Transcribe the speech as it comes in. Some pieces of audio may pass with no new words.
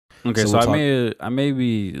Okay, so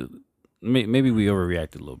maybe we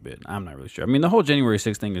overreacted a little bit. I'm not really sure. I mean, the whole January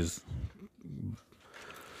 6th thing is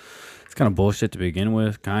it's kind of bullshit to begin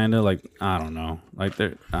with. Kind of like I don't know. Like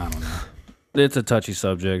I don't know. It's a touchy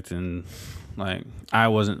subject, and like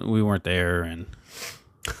we weren't there, and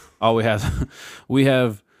all we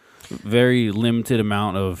have very limited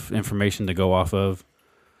amount of information to go off of.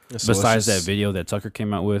 So Besides that video that Tucker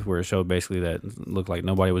came out with, where it showed basically that it looked like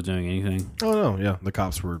nobody was doing anything. Oh no, yeah, the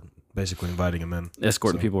cops were basically inviting him in,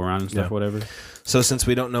 escorting people around and stuff, whatever. So since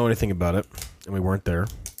we don't know anything about it and we weren't there,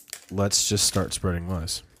 let's just start spreading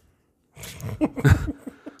lies.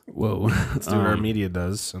 Whoa, let's do what our media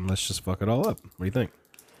does, and let's just fuck it all up. What do you think?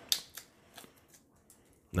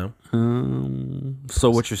 No. So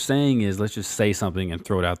what you're saying is, let's just say something and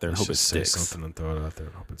throw it out there and hope it sticks. Say something and throw it out there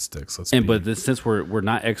and hope it sticks. Since we're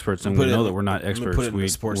not experts and we know that we're not experts,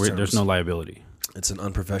 there's no liability. It's an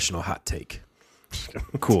unprofessional hot take.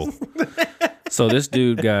 Cool. So this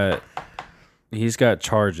dude he's got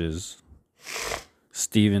charges.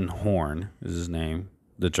 Stephen Horn is his name,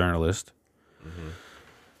 the journalist.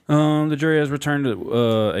 The jury has returned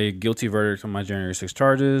a guilty verdict on my January 6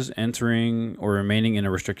 charges: entering or remaining in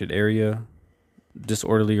a restricted area,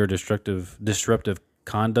 disorderly or disruptive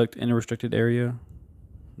conduct in a restricted area,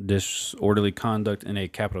 disorderly conduct in a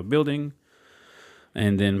Capitol building,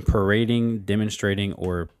 and then parading, demonstrating,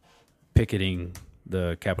 or picketing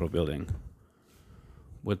the Capitol building.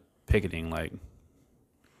 With picketing, like,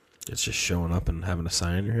 it's just showing up and having a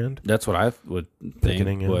sign in your hand. That's what I would think.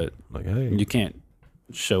 Picketing, but like, hey, you can't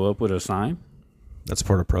show up with a sign. That's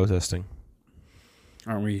part of protesting.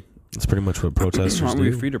 Aren't we? That's pretty much what protesters do. Aren't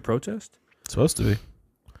we free to protest? It's supposed to be.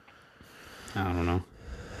 I don't know.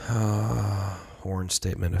 Horn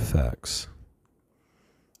statement of facts.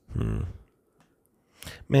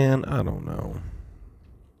 Man, I don't know.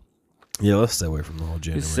 Yeah, let's stay away from the whole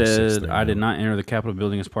January 6th said, thing, I did not enter the Capitol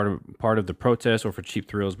building as part of the protest or for cheap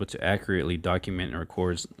thrills, but to accurately document and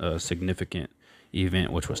record a significant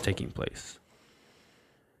event which was taking place.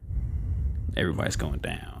 Everybody's going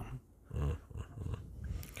down.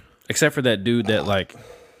 Except for that dude that, like,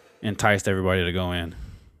 enticed everybody to go in.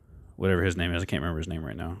 Whatever his name is. I can't remember his name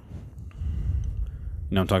right now.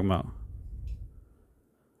 You know what I'm talking about?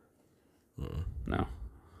 No.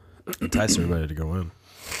 Entice everybody to go in.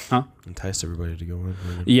 Huh? Entice everybody to go in.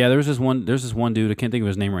 Yeah, there's this one dude, I can't think of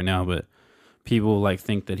his name right now, but people like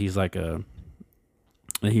think that he was like a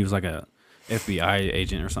FBI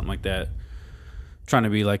agent or something like that. Trying to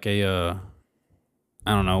be like a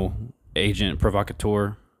I don't know, agent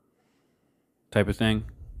provocateur type of thing.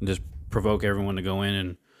 And just provoke everyone to go in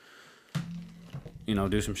and, you know,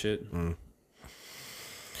 do some shit.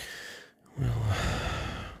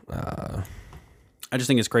 Well, I just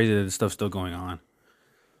think it's crazy that this stuff's still going on.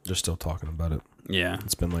 They're still talking about it. Yeah.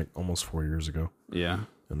 It's been like almost 4 years ago. Yeah.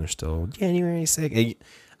 And they're still January 6th.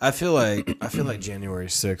 I feel like January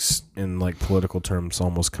 6th in like political terms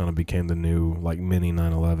almost kind of became the new like mini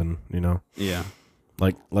 9/11, you know? Yeah.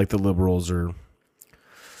 Like the liberals are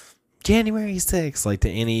January 6th, like to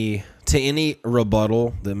any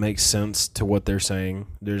rebuttal that makes sense to what they're saying,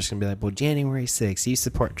 they're just gonna be like, well, January 6th, you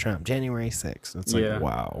support Trump, January 6th. It's like,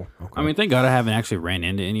 wow. Okay. I mean, thank God I haven't actually ran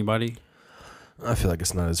into anybody. I feel like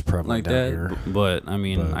it's not as prevalent like down that, here. But I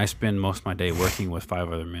mean, I spend most of my day working with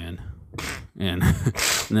 5 other men, and, and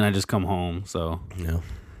then I just come home. So yeah,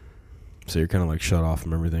 so you're kind of like shut off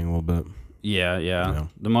from everything a little bit. Yeah.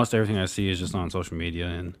 The most everything I see is just on social media,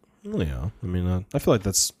 and yeah, I mean, I feel like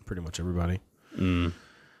that's pretty much everybody.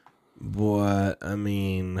 But I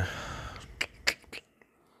mean,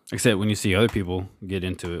 except when you see other people get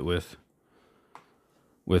into it with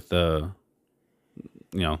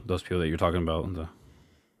you know, those people that you're talking about, the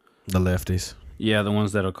lefties. Yeah, the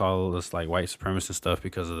ones that'll call us like white supremacist stuff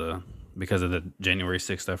because of the January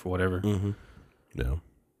 6th stuff or whatever. Mm-hmm. Yeah.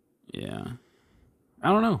 Yeah. I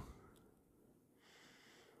don't know.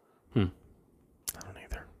 I don't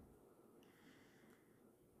either.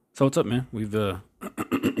 So what's up, man? We've been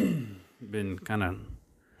kind of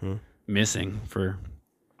missing for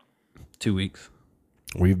 2 weeks.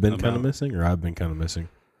 We've been kind of missing, or I've been kind of missing?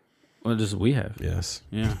 Well, just we have. Yes.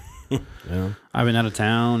 Yeah. Yeah. I've been out of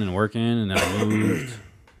town and working, and then I moved.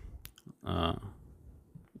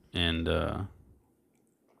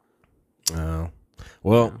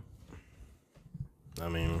 Well, I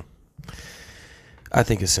mean, I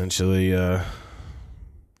think essentially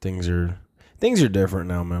things are different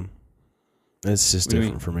now, man. It's just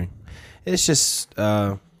different for me. It's just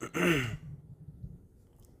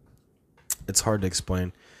it's hard to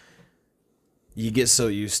explain. You get so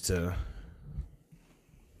used to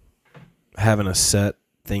having a set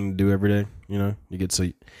thing to do every day. You know, you're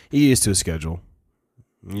used to a schedule.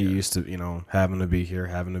 You're used to, you know, having to be here,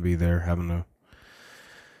 having to be there, having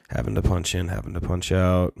to punch in, having to punch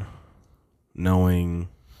out, knowing,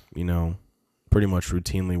 you know, pretty much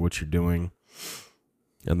routinely what you're doing.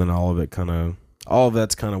 And then all of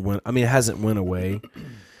that's kind of went, I mean, it hasn't went away,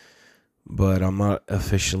 but I'm not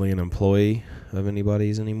officially an employee of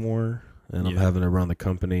anybody's anymore. And I'm having to run the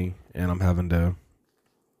company, and I'm having to,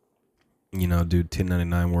 you know, do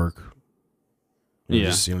 1099 work.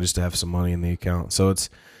 Just to have some money in the account. So it's,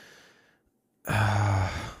 I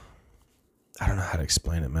don't know how to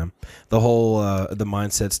explain it, man. The whole, the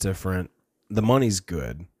mindset's different. The money's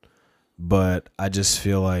good, but I just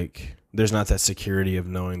feel like there's not that security of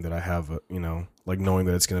knowing that I have, you know, like knowing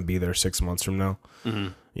that it's going to be there 6 months from now.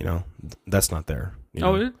 Mm-hmm. You know, that's not there. You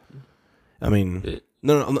know? I mean,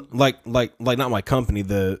 no, like not my company.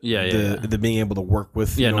 The being able to work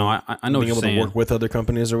with. Yeah, you know, I know. Being able to work with other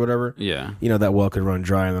companies or whatever. Yeah. You know, that well could run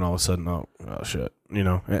dry, and then all of a sudden, oh shit. You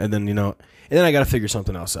know, and then I got to figure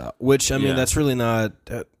something else out. Which I mean, that's really not.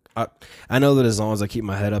 I know that as long as I keep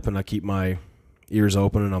my head up and I keep my ears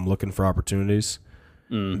open and I'm looking for opportunities,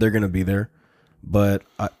 they're gonna be there. But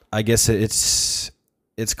I guess it's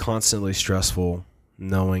constantly stressful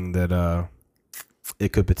knowing that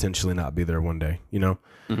it could potentially not be there one day, you know?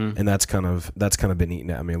 Mm-hmm. And that's kind of been eating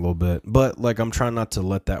at me a little bit. But like, I'm trying not to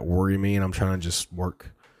let that worry me, and I'm trying to just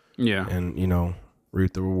work. Yeah. And, you know,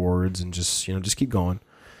 reap the rewards and just, you know, just keep going.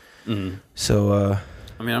 Mm-hmm. So,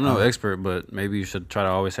 I mean, I'm no expert, but maybe you should try to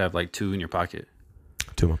always have like 2 in your pocket.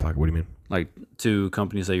 2 in my pocket? What do you mean? Like 2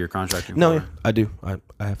 companies that you're contracting for. No, I do. I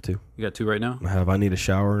have 2. You got 2 right now? I need a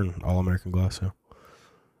shower and all American glass, so.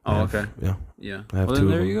 Okay. Yeah. Yeah. I have 2 then of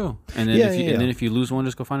there them. you go. And then and then if you lose one,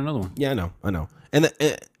 just go find another one. Yeah, I know. And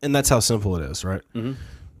that's how simple it is, right? Mm-hmm.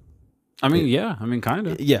 I mean, kind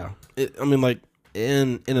of. Yeah. I mean, like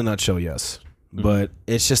in a nutshell, yes. Mm-hmm. But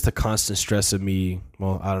it's just the constant stress of me.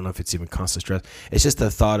 Well, I don't know if it's even constant stress. It's just the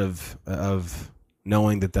thought of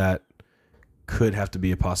knowing that could have to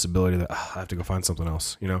be a possibility that I have to go find something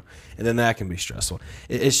else, you know, and then that can be stressful.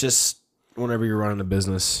 It's just whenever you're running a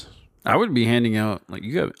business. I would be handing out, like,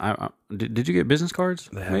 you got. Did you get business cards?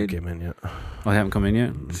 They haven't come in yet. Oh, they haven't come in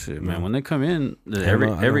yet. Shit, man, when they come in,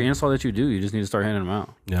 every install that you do, you just need to start handing them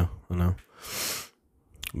out. Yeah, I know.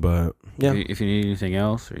 But yeah, if you need anything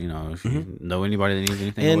else, or you know, if you know anybody that needs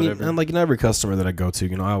anything, or whatever. And like, you know, every customer that I go to,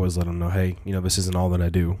 you know, I always let them know, hey, you know, this isn't all that I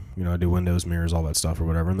do. You know, I do windows, mirrors, all that stuff, or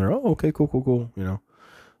whatever. And they're, oh, okay, cool. You know,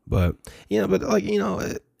 but yeah, but like, you know,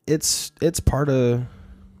 it's part of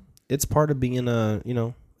being a, you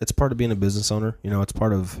know. It's part of being a business owner. You know, it's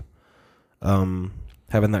part of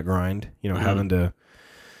having that grind, you know, having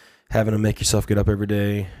to make yourself get up every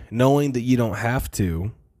day, knowing that you don't have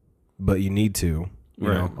to, but you need to. You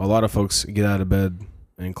know, a lot of folks get out of bed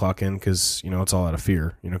and clock in because, you know, it's all out of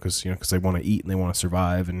fear, you know, because they want to eat and they want to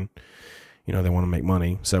survive and, you know, they want to make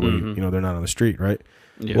money. So that way, you know, they're not on the street, right?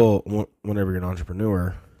 Yeah. Well, whenever you're an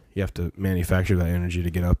entrepreneur, you have to manufacture that energy to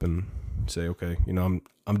get up and say, okay, you know,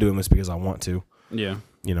 I'm doing this because I want to. Yeah.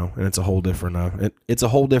 You know, and it's a whole different it's a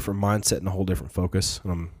whole different mindset and a whole different focus,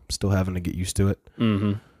 and I'm still having to get used to it.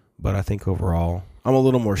 Mm-hmm. But I think overall, I'm a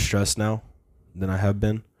little more stressed now than I have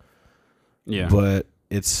been. Yeah. But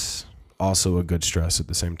it's also a good stress at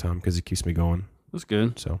the same time because it keeps me going. That's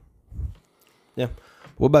good. So, yeah.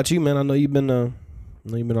 What about you, man? I know you've been on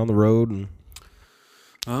the road and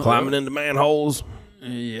climbing into manholes.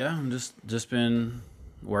 Yeah, I'm just been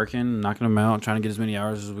working, knocking them out, trying to get as many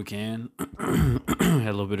hours as we can. Had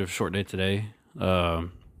a little bit of a short day today. Yeah,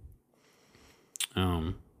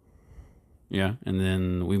 and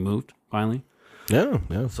then we moved finally. Yeah.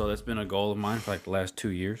 So that's been a goal of mine for like the last 2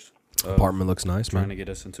 years. Apartment looks nice, trying man. to get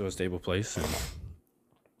us into a stable place,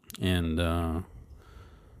 and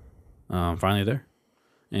finally there.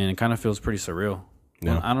 And it kind of feels pretty surreal.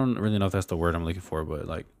 Yeah. Well, I don't really know if that's the word I'm looking for, but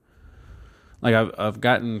like I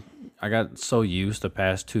got so used the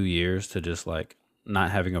past 2 years to just like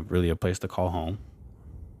not having a place to call home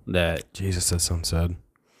that Jesus, that sounds sad.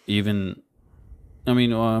 Even, I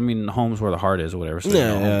mean, home's where the heart is or whatever. So,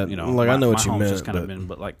 yeah, you know, like I know what you meant. Just kind of been,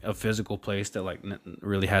 but like a physical place that like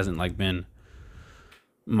really hasn't like been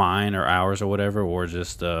mine or ours or whatever, or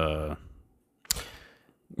just right.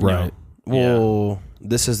 Know, well,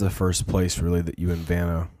 this is the first place really that you and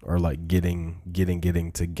Vanna are like getting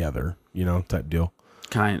together, you know, type deal.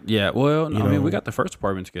 Yeah. Well, no, I mean, we got the first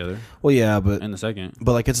apartment together. Well, yeah, but and the second,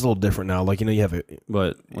 but like it's a little different now. Like, you know, you have it,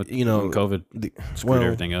 but with, you know, COVID screwed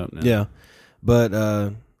everything up. Yeah, but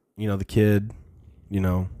you know, the kid, you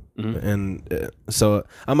know, And so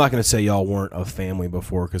I'm not going to say y'all weren't a family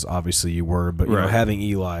before, because obviously you were, but you know, having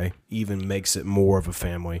Eli even makes it more of a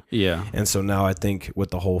family. Yeah. And so now I think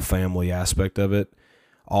with the whole family aspect of it,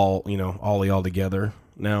 all of y'all together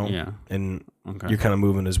now. Yeah. And you're kind of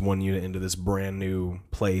moving as one unit into this brand new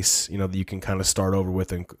place, you know, that you can kind of start over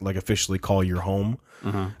with and like officially call your home.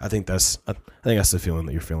 I think that's the feeling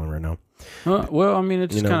that you're feeling right now. Well, I mean,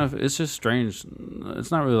 it's just kind of, it's just strange.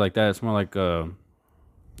 It's not really like that. It's more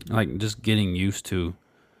like just getting used to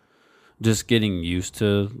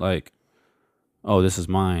like, oh, this is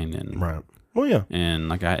mine. And right. Well, yeah. And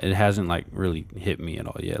like, it hasn't like really hit me at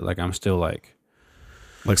all yet. Like, I'm still like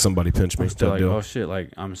somebody pinched me. I'm still like, oh shit.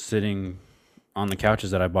 Like, I'm sitting on the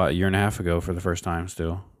couches that I bought a year and a half ago for the first time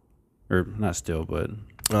still. Or not still, but.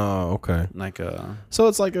 Oh, okay. Like, so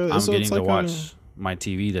it's like I'm getting to watch my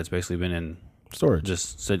TV that's basically been in storage,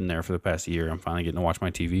 just sitting there for the past year. I'm finally getting to watch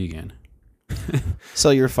my TV again.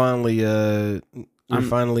 So you're finally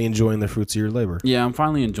finally enjoying the fruits of your labor. Yeah, I'm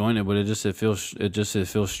finally enjoying it, but it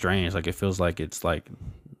feels strange. Like, it feels like it's like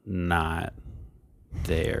not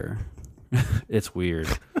there. It's weird.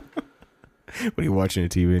 When you're watching a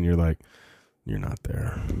TV and you're like, you're not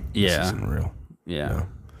there. Yeah. This isn't real. Yeah. No.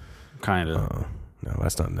 Kind of. No,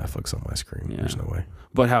 that's not Netflix on my screen. Yeah. There's no way.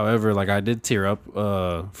 But however, like, I did tear up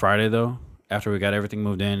Friday though, after we got everything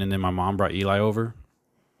moved in, and then my mom brought Eli over,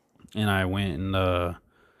 and I went and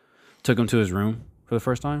took him to his room for the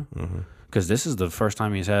first time, because this is the first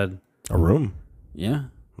time he's had a room. Yeah.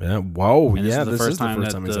 Yeah. Whoa. And this is the first time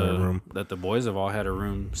he's had a room. That the boys have all had a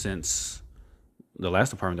room since the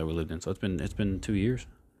last apartment that we lived in. So it's been 2 years.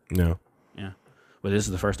 No. Yeah. But this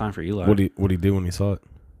is the first time for Eli. What'd he do when he saw it?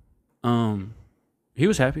 He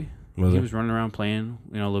was happy. He he was running around playing,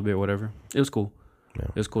 a little bit, whatever. It was cool. Yeah.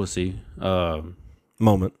 It was cool to see.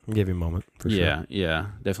 Moment. Gave you a moment, for sure. Yeah, yeah.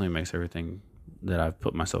 Definitely makes everything that I've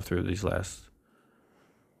put myself through these last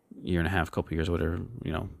year and a half, couple years, whatever,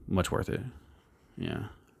 much worth it. Yeah.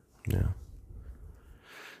 Yeah.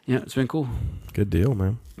 Yeah, it's been cool. Good deal,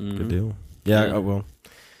 man. Mm-hmm. Good deal. Yeah.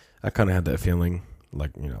 I kind of had that feeling,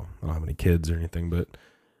 like, I don't have any kids or anything, but,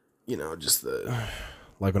 just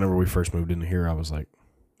like whenever we first moved into here, I was like,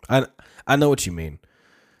 I know what you mean,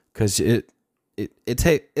 because it'll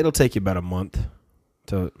take you about a month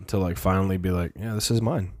to like finally be like, yeah, this is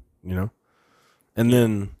mine, and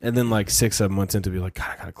then like 6-7 months into, be like, God,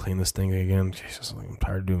 I gotta clean this thing again. Jesus, like, I'm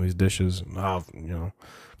tired of doing these dishes, and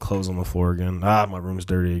clothes on the floor again. My room's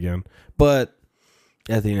dirty again. But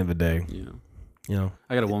at the end of the day,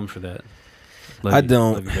 I got a woman for that. I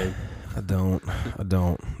don't.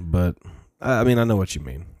 But I mean, I know what you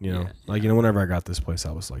mean. Whenever I got this place,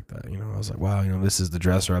 I was like that. I was like, wow, this is the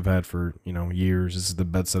dresser I've had for years. This is the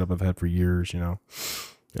bed setup I've had for years. And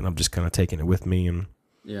I'm just kind of taking it with me, and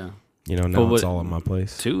now it's all in my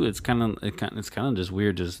place. Too, it's kind of just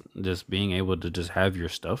weird, just being able to just have your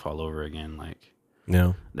stuff all over again. Like,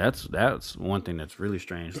 that's one thing that's really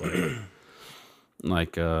strange.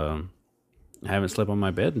 Like, I haven't slept on my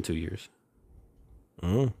bed in 2 years.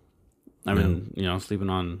 I've been, sleeping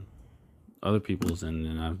on other people's,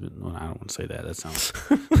 and I've been. Well, I don't want to say that. That sounds.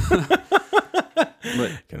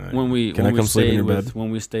 But when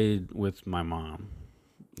we stayed with my mom,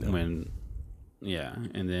 and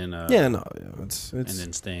then and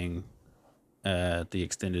then staying at the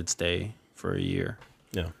extended stay for a year.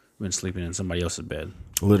 Yeah, been sleeping in somebody else's bed.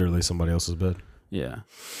 Literally somebody else's bed. Yeah,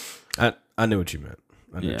 I knew what you meant.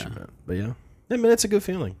 But yeah. I mean, it's a good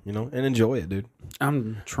feeling, and enjoy it, dude.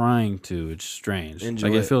 I'm trying to. It's strange.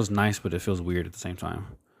 It feels nice, but it feels weird at the same time.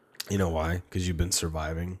 You know why? Because you've been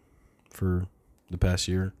surviving for the past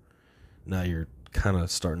year. Now you're kind of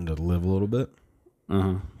starting to live a little bit.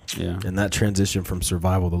 Yeah. And that transition from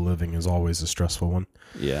survival to living is always a stressful one.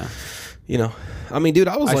 Yeah. I mean, dude,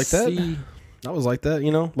 I was like that.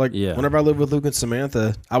 Whenever I lived with Luke and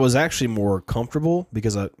Samantha, I was actually more comfortable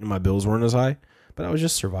because my bills weren't as high. But I was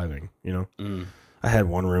just surviving, I had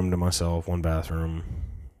one room to myself, one bathroom.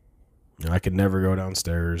 I could never go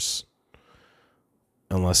downstairs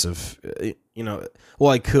unless I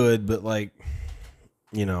could, but like,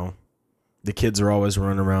 the kids are always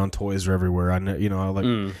running around, toys are everywhere.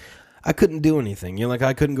 I couldn't do anything.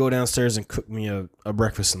 I couldn't go downstairs and cook me a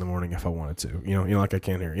breakfast in the morning if I wanted to. Like I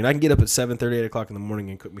can here. I can get up at 7:30, 8 o'clock in the morning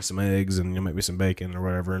and cook me some eggs and make me some bacon or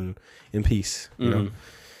whatever, and in peace.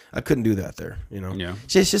 I couldn't do that there, Yeah.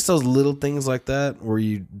 It's just those little things like that where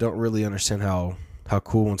you don't really understand how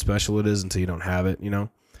cool and special it is until you don't have it, And,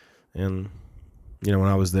 when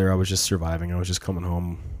I was there, I was just surviving. I was just coming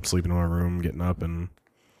home, sleeping in my room, getting up and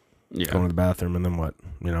going to the bathroom, and then what,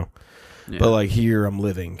 Yeah. But like here, I'm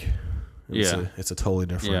living. It's a totally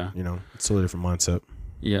different, it's a totally different mindset.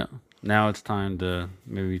 Yeah. Now it's time to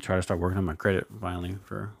maybe try to start working on my credit finally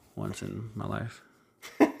for once in my life.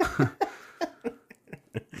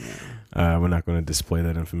 We're not going to display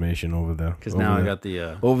that information over there. Because now I got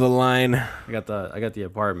the over the line. I got the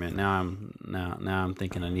apartment. Now I'm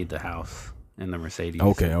thinking I need the house and the Mercedes.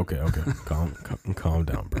 Okay. Calm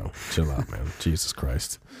down, bro. Chill out, man. Jesus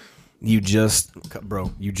Christ. You just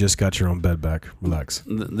got your own bed back. Relax.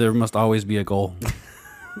 There must always be a goal.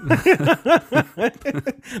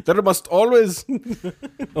 There must always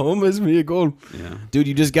be a goal. Yeah. Dude,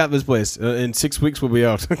 you just got this place. In 6 weeks we'll be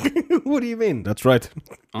out. What do you mean? That's right.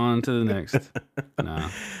 On to the next. Nah.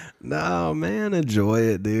 No, man, enjoy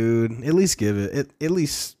it, dude. At least give it. At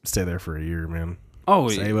least stay there for a year, man. Oh,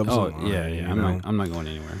 Save up some money, yeah. I'm not going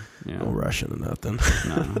anywhere. Yeah. No rushing or nothing.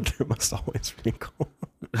 No. There must always be a goal.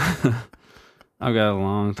 I've got a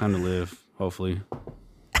long time to live, hopefully.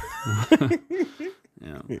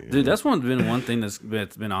 Yeah, dude, that's been one thing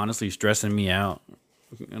that's been honestly stressing me out.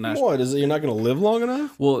 And What is it? You're not going to live long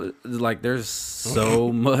enough? well, like there's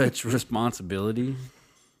so much responsibility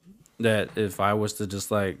that if I was to just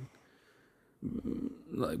like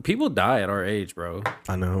people die at our age, bro.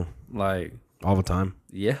 I know. Like All the time.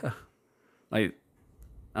 yeah, like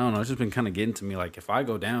I don't know. It's just been kind of getting to me. Like if I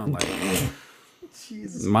go down, like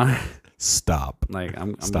Jesus. Stop.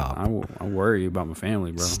 Stop. I worry about my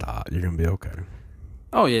family, bro. Stop. You're going to be okay.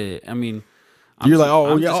 Oh yeah. I mean, You're like,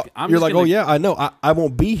 I know. I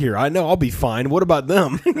won't be here. I know I'll be fine. What about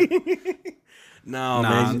them? No,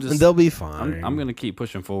 man. They'll be fine. I'm gonna keep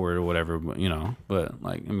pushing forward or whatever, but But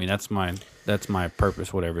like, I mean, that's my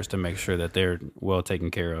purpose. Whatever is to make sure that they're well taken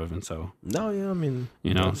care of, and so. No, yeah, I mean,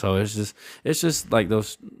 So it's just like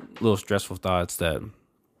those little stressful thoughts that,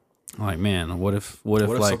 like, man, what if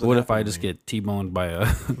I just get T-boned by an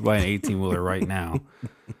 18-wheeler right now,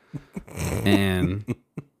 and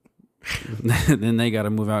then they got to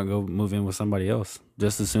move out and go move in with somebody else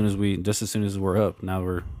just as soon as we're up. Now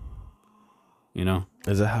we're,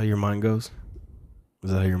 Is that how your mind goes? Is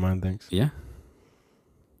that how your mind thinks? Yeah.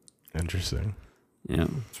 Interesting. Yeah,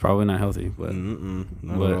 it's probably not healthy, but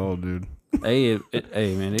not at all, dude. Hey,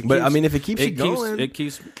 man. I mean, if it keeps you going, it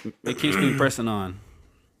keeps me pressing on.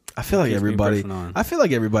 I feel like everybody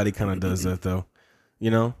kind of does that though.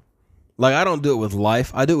 Like I don't do it with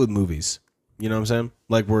life. I do it with movies. You know what I'm saying?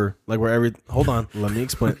 Like we're hold on, let me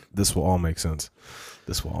explain. This will all make sense.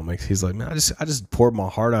 He's like, man, I just poured my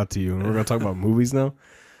heart out to you, and we're gonna talk about movies now.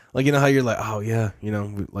 Like how you're like, oh yeah,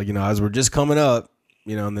 as we're just coming up,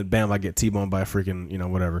 and then bam, I get T-boned by a freaking,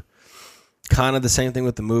 whatever. Kind of the same thing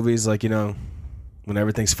with the movies, like when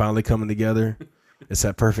everything's finally coming together, it's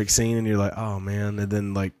that perfect scene, and you're like, oh man, and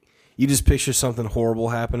then like you just picture something horrible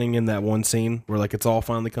happening in that one scene where like it's all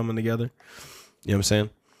finally coming together. You know what I'm saying?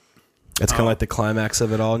 It's kind of like the climax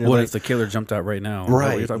of it all. And what like, if the killer jumped out right now?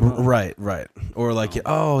 Right. Or like,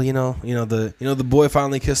 the boy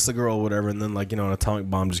finally kissed the girl or whatever, and then like, an atomic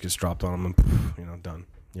bomb just gets dropped on him and, done,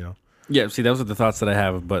 Yeah, see, those are the thoughts that I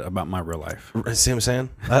have about my real life. See what I'm saying?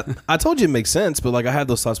 I told you it makes sense, but like I had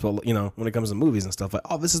those thoughts about, when it comes to movies and stuff, like,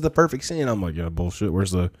 oh, this is the perfect scene. I'm like, yeah, bullshit.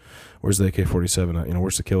 Where's the AK-47 at?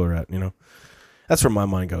 Where's the killer at? That's where my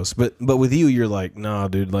mind goes. But with you, you're like, nah,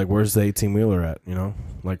 dude, like, where's the 18-wheeler at?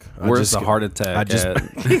 Like, where's the heart attack I just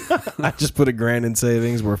put $1,000 in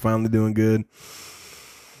savings. We're finally doing good.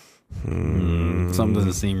 Something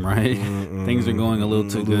doesn't seem right. Things are going a little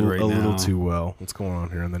too good right now. A little too well. What's going on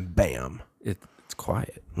here? And then bam. It's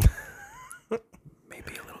quiet.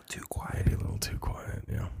 Maybe a little too quiet.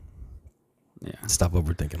 Yeah. Yeah. Stop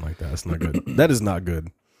overthinking like that. It's not good. That is not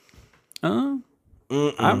good. I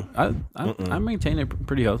maintain it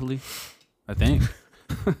pretty healthily, I think.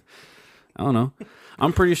 I don't know.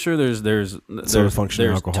 I'm pretty sure there's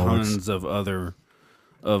tons of other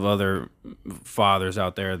fathers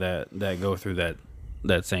out there that go through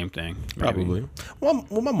that same thing. Maybe. Probably. Well,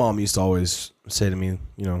 my mom used to always say to me,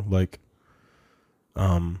 like,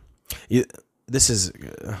 this is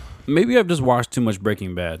maybe I've just watched too much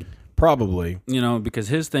Breaking Bad. Probably. Because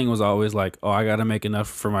his thing was always like, oh, I got to make enough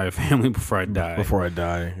for my family before I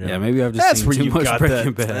die. Yeah, maybe I've just seen too much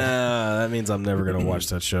Breaking Bad. That means I'm never going to watch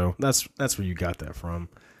that show. That's where you got that from.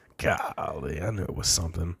 Golly, I knew it was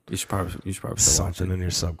something. You should probably something in your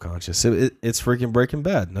subconscious. It's freaking Breaking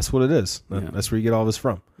Bad. That's what it is. That's where you get all this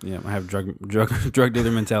from. Yeah, I have drug dealer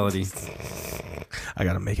mentality. I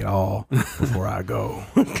got to make it all before I go.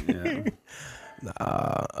 Yeah.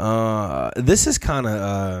 This is kind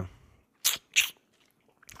of...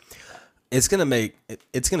 It's gonna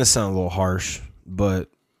sound a little harsh, but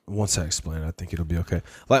once I explain it, I think it'll be okay.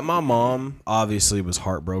 Like my mom obviously was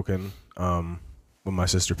heartbroken when my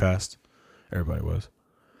sister passed. Everybody was.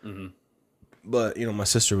 Mm-hmm. But, you know, my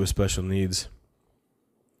sister with special needs,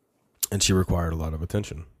 and she required a lot of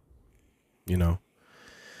attention, you know.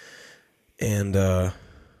 And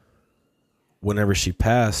whenever she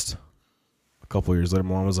passed, a couple of years later,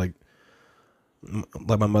 my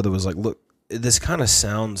mother was like, look, this kind of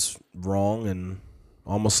sounds wrong and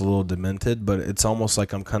almost a little demented, but it's almost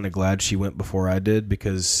like I'm kind of glad she went before I did,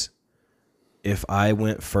 because if I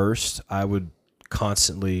went first, I would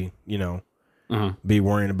constantly, you know, be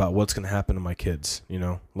worrying about what's going to happen to my kids, you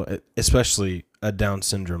know, especially a Down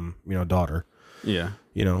syndrome, you know, daughter. Yeah.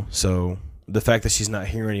 You know, so the fact that she's not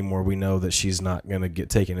here anymore, we know that she's not going to get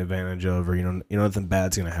taken advantage of, or, you know, nothing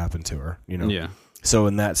bad's going to happen to her, you know? Yeah. So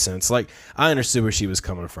in that sense, like, I understood where she was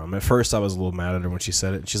coming from. At first I was a little mad at her when she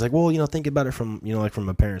said it. And she's like, well, you know, think about it from, you know, like from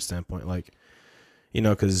a parent standpoint, like, you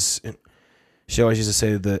know, because she always used to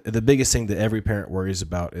say that the biggest thing that every parent worries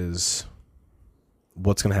about is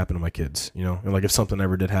what's going to happen to my kids, you know? And like, if something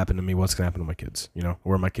ever did happen to me, what's going to happen to my kids, you know?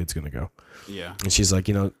 Where are my kids going to go? Yeah. And she's like,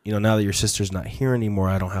 you know, now that your sister's not here anymore,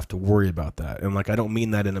 I don't have to worry about that. And like, I don't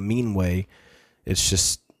mean that in a mean way. It's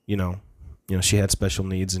just, you know, she had special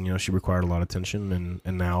needs, and, you know, she required a lot of attention,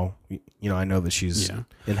 and now, you know, I know that she's in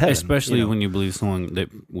heaven. Especially, you know? when you believe someone that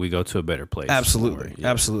we go to a better place. Absolutely. Yeah.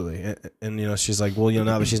 Absolutely. And, you know, she's like, well, you know,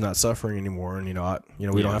 now that she's not suffering anymore, and, you know,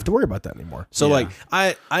 we don't have to worry about that anymore. So like,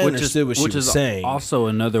 I understood what she was saying. Also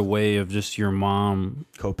another way of just your mom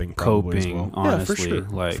coping as well. Honestly.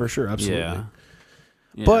 Yeah, for sure. Absolutely.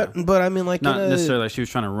 Yeah. But I mean, like, not necessarily like she was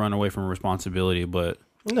trying to run away from responsibility, but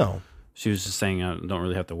no. She was just saying I don't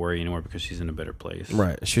really have to worry anymore because she's in a better place.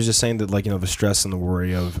 Right. She was just saying that, like, you know, the stress and the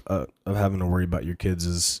worry of having to worry about your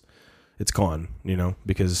kids it's gone, you know,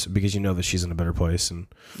 because you know that she's in a better place, and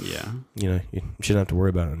you know, she don't have to worry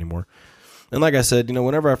about it anymore. And like I said, you know,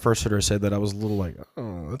 whenever I first heard her say that, I was a little like,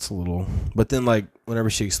 oh, that's a little. But then, like, whenever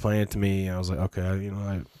she explained it to me, I was like, okay, you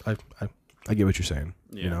know, I get what you're saying,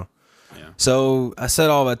 you know. Yeah. So I said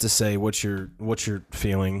all that to say, what you're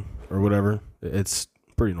feeling or whatever, it's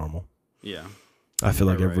pretty normal. Yeah. I feel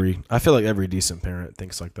like every decent parent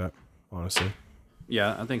thinks like that, honestly.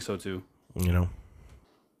 Yeah, I think so too. You know.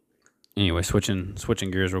 Anyway, switching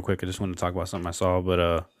gears real quick. I just wanted to talk about something I saw,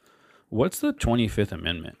 but what's the 25th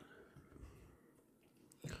Amendment?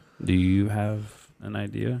 Do you have an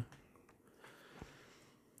idea?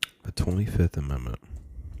 The 25th Amendment.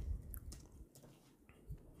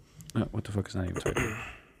 What the fuck is that even talking?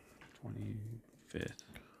 25th.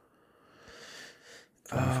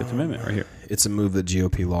 25th Amendment right here. It's a move that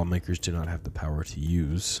GOP lawmakers do not have the power to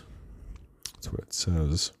use. That's what it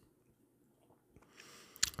says.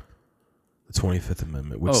 The 25th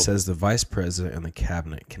Amendment, which says the vice president and the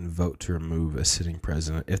cabinet can vote to remove a sitting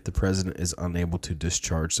president if the president is unable to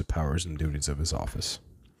discharge the powers and duties of his office.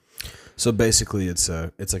 So basically, it's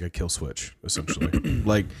like a kill switch, essentially.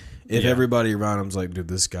 Like, if everybody around him's like, dude,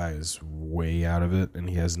 this guy is way out of it and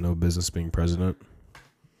he has no business being president.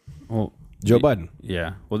 Well, Joe Biden.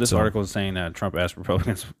 Yeah. Well, this article is saying that Trump asked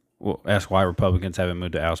why Republicans haven't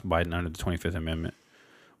moved to oust Biden under the 25th Amendment,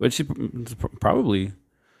 which is probably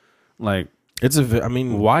like.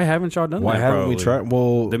 Why haven't y'all done that? Why haven't we tried?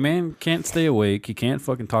 Well, the man can't stay awake. He can't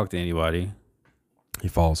fucking talk to anybody. He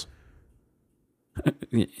falls.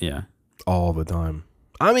 Yeah. All the time.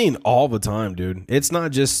 I mean, all the time, dude. It's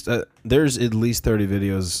not just... there's at least 30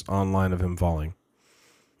 videos online of him falling.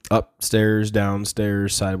 Upstairs,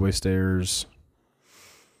 downstairs, sideways stairs.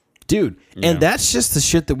 Dude, and that's just the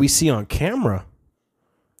shit that we see on camera.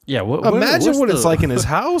 Yeah, imagine what it's like in his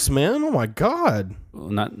house, man. Oh my God. Well,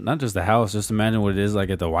 not just the house. Just imagine what it is like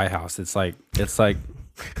at the White House. It's like the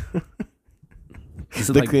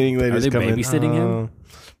cleaning ladies. Are they babysitting him?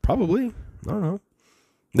 Probably. I don't know.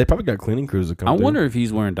 They probably got cleaning crews that come. I wonder if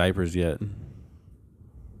he's wearing diapers yet.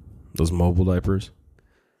 Those mobile diapers.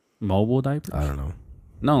 Mobile diapers? I don't know.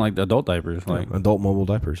 No, like the adult diapers, like adult mobile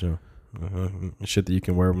diapers. Yeah, shit that you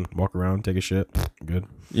can wear, walk around, take a shit. Good.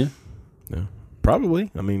 Yeah. Yeah.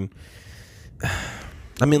 Probably. I mean,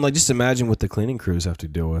 like, just imagine what the cleaning crews have to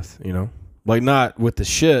deal with, you know? Like, not with the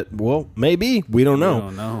shit. Well, maybe. We don't know. We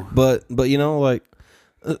don't know. But you know, like,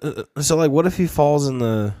 so, like, what if he falls in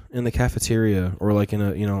the cafeteria, or, like, in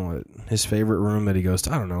a, you know, his favorite room that he goes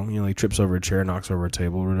to? I don't know. You know, he trips over a chair, knocks over a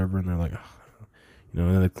table or whatever, and they're like, oh, you know,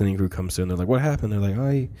 and then the cleaning crew comes in. They're like, what happened? They're like,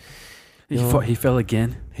 oh, he fell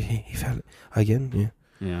again. He fell again? Yeah.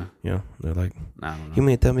 Yeah. Yeah. They're like, I don't know. You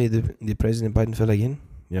mean to tell me the President Biden fell again?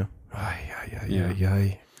 Yeah.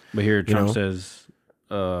 Yeah. But here Trump says,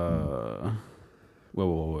 wait.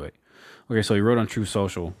 Okay, so he wrote on Truth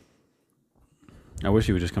Social. I wish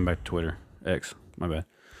he would just come back to Twitter. X, my bad.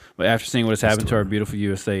 But after seeing what has happened to our beautiful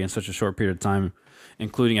USA in such a short period of time,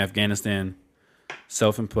 including Afghanistan,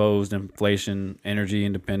 self-imposed inflation, energy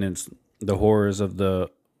independence, the horrors of the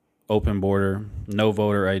open border, no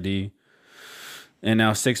voter ID, and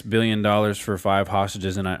now $6 billion for 5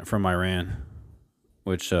 hostages from Iran.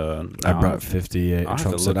 Which I brought 58.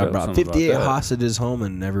 Trump said I brought 58 hostages home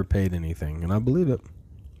and never paid anything, and I believe it.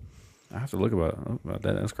 I have to look about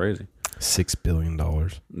that. That's crazy. $6 billion.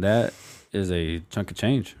 That is a chunk of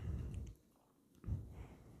change.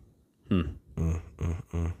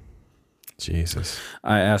 Jesus.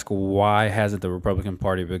 I ask, why hasn't the Republican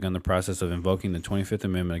Party begun the process of invoking the 25th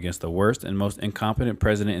Amendment against the worst and most incompetent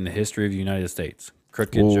president in the history of the United States?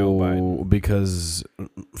 Crooked Joe Biden. Because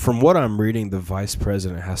from what I'm reading, the vice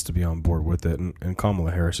president has to be on board with it, and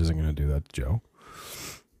Kamala Harris isn't going to do that to Joe.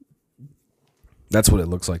 That's what it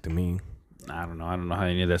looks like to me. I don't know. I don't know how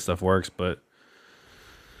any of that stuff works, but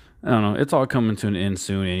I don't know. It's all coming to an end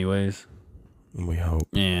soon anyways. We hope.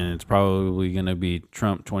 And it's probably going to be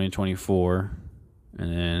Trump 2024, and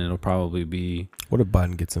then it'll probably be... What if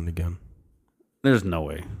Biden gets in again? There's no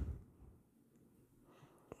way.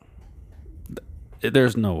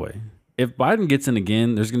 There's no way. If Biden gets in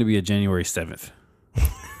again, there's going to be a January 7th.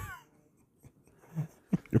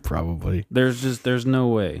 Probably. There's no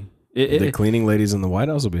way. The cleaning ladies in the White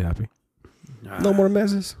House will be happy. No more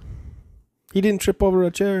messes. He didn't trip over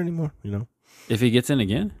a chair anymore, you know. If he gets in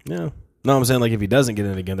again? Yeah. No, I'm saying, like, if he doesn't get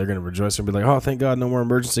in again, they're going to rejoice and be like, oh, thank God, no more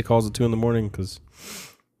emergency calls at 2 a.m. because,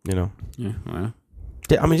 you know. Yeah, well.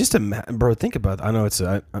 Yeah, I mean, just bro, think about it. I know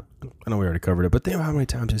I know we already covered it, but think about how many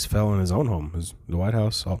times he's fell in his own home, the White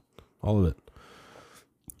House, all of it.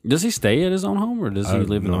 Does he stay at his own home, or does he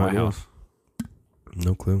live in the White House?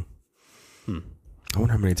 No clue. I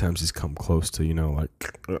wonder how many times he's come close to, you know,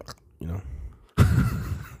 like, you know.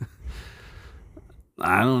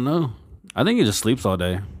 I don't know. I think he just sleeps all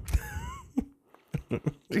day.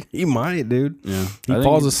 He might, dude. Yeah, he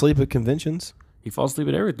falls asleep at conventions. He falls asleep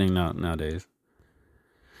at everything nowadays.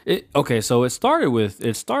 So it started with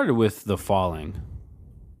the falling.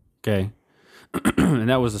 Okay, and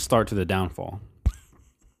that was the start to the downfall.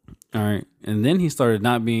 All right, and then he started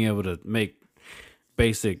not being able to make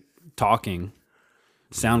basic talking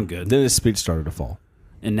sound good. Then his speech started to fall,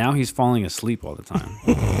 and now he's falling asleep all the time.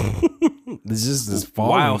 It's just this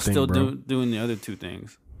falling while thing, still bro. doing the other two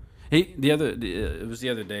things. It was the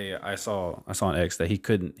other day I saw on X that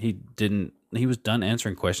he was done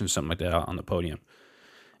answering questions, something like that, on the podium,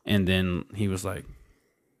 and then he was like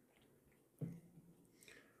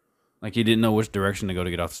he didn't know which direction to go to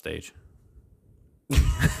get off the stage.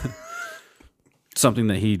 Something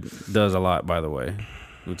that he does a lot, by the way,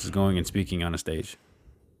 which is going and speaking on a stage.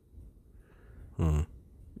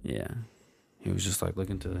 Yeah. He was just like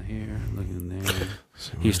looking to here, looking there.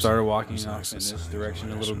 He started walking off in this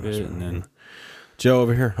direction a little bit, and then Joe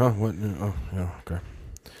over here. Huh? What? Oh, yeah. Okay.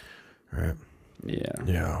 All right. Yeah.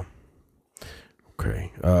 Yeah.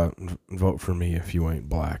 Okay. Vote for me if you ain't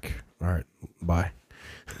black. All right. Bye.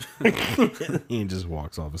 He just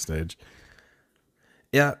walks off the stage.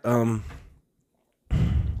 Yeah.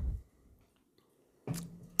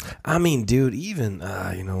 I mean, dude. Even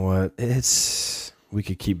you know what? We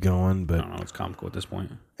could keep going, but I don't know. It's comical at this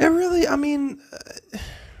point. It really. I mean,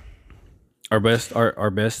 our best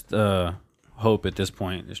hope at this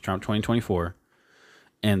point is Trump 2024,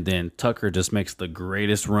 and then Tucker just makes the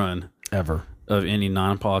greatest run ever of any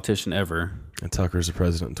non-politician ever. And Tucker's the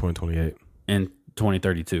president in 2028 and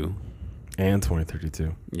 2032 and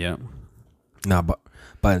 2032. Yeah. Nah, but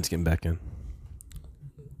Biden's getting back in.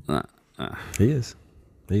 He is.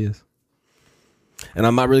 And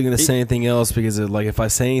I'm not really going to say anything else because, if I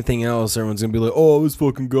say anything else, everyone's going to be like, oh, this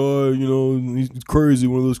fucking guy, you know, he's crazy,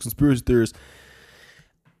 one of those conspiracy theorists.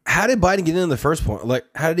 How did Biden get in the first point?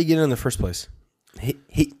 How did he get in the first place?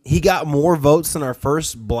 He got more votes than our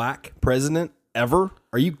first black president ever?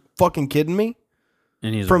 Are you fucking kidding me?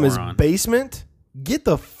 And he's from his basement? Get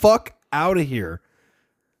the fuck out of here.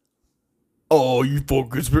 Oh, you fucking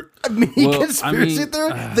conspiracy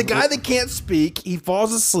theorist. The guy that can't speak, he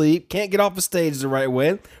falls asleep, can't get off the stage the right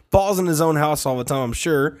way, falls in his own house all the time, I'm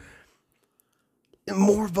sure. And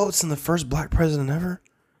more votes than the first black president ever?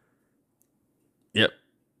 Yep.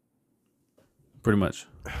 Pretty much.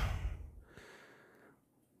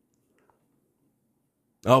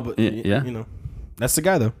 Oh, but yeah. You know, that's the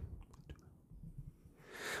guy, though.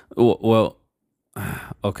 Well,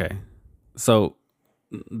 okay. So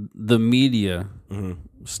the media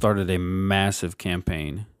started a massive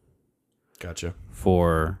campaign. Gotcha.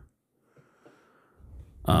 For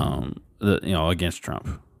against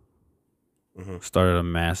Trump. Started a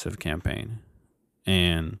massive campaign,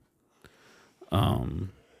 and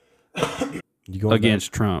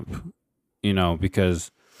against Trump,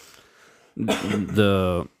 because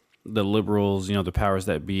the liberals, the powers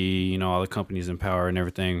that be, all the companies in power and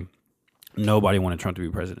everything, nobody wanted Trump to be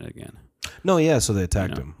president again. No, yeah, so they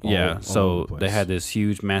attacked him. So they had this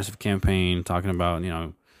huge, massive campaign talking about,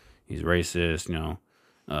 he's racist,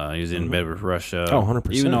 he was in bed with Russia. Oh,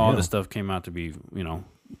 100%. Even though all this stuff came out to be,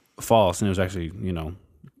 false, and it was actually,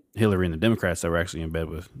 Hillary and the Democrats that were actually in bed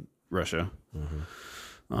with Russia.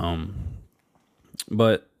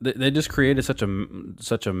 But they just created such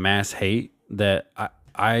a mass hate that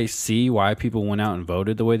I see why people went out and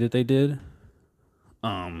voted the way that they did.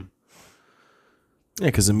 Yeah,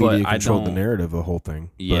 because the media controlled the narrative of the whole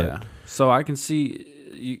thing. Yeah, so I can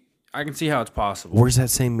see how it's possible. Where's that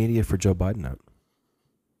same media for Joe Biden at?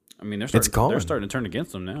 I mean, they're starting to turn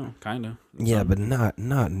against him now, kind of. Yeah, but not.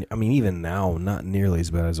 I mean, even now, not nearly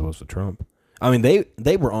as bad as it was with Trump. I mean,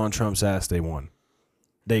 they were on Trump's ass day one.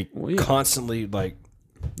 They constantly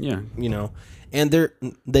and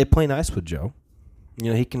they play nice with Joe.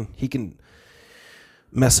 He can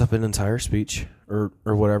mess up an entire speech or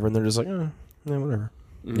whatever, and they're just like, whatever.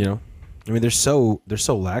 I mean, they're so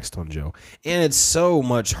laxed on Joe, and it's so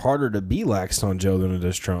much harder to be laxed on Joe than it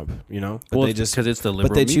is Trump. But they just because it's the liberal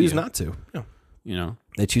but they media. choose not to.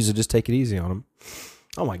 They choose to just take it easy on him.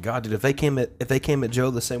 Oh my God, dude! If they came at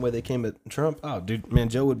Joe the same way they came at Trump, oh dude, man,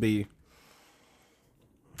 Joe would be.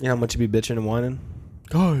 You know how much he'd be bitching and whining.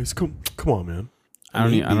 Guys, come on, man. I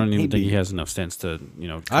don't even think he has enough sense to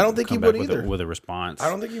I don't think he would either with a response. I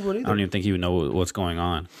don't think he would either. I don't even think he would know what's going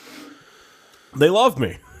on. They love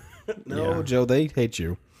me. No, Joe, they hate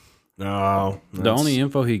you. No. The only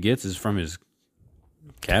info he gets is from his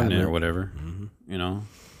cabinet or whatever, And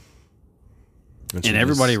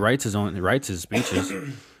everybody writes his speeches.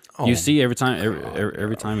 You see every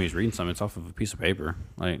time he's reading something, it's off of a piece of paper.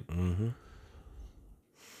 Like,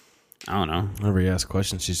 I don't know. Whenever he asks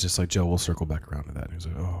questions, she's just like, Joe, we'll circle back around to that. And he's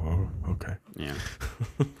like, oh, okay. Yeah.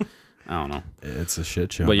 I don't know. It's a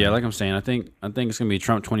shit show. But yeah, like I'm saying, I think it's gonna be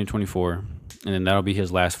Trump 2024, and then that'll be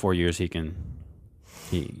his last 4 years. He can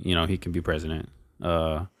be president.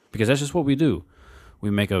 Because that's just what we do. We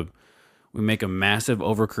make a massive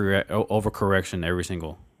overcorrection every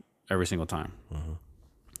single time.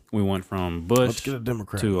 We went from Bush to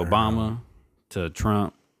Obama to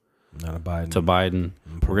Trump. Not a Biden. To Biden.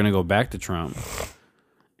 We're going to go back to Trump.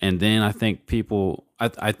 And then I think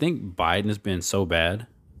I think Biden has been so bad,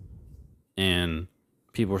 and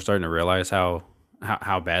people are starting to realize how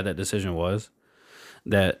bad that decision was,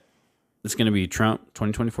 that it's going to be Trump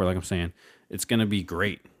 2024, like I'm saying. It's going to be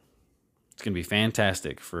great. It's going to be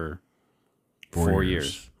fantastic for 4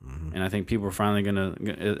 years. And I think people are finally going to,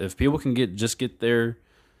 if people can get their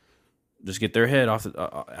head off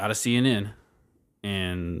out of CNN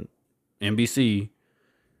and NBC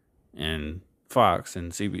and Fox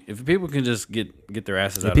and CB. If people can just get their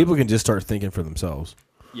asses out, people can just start thinking for themselves.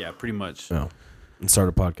 Yeah, pretty much. And start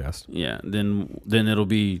a podcast. Yeah, then it'll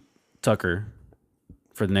be Tucker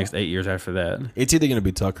for the next 8 years after that. It's either going to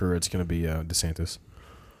be Tucker or it's going to be DeSantis.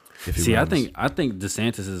 See, I think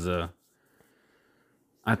DeSantis is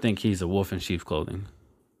I think he's a wolf in sheep's clothing.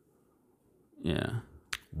 Yeah.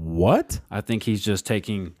 What? I think he's just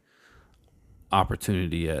taking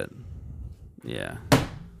opportunity at. Yeah.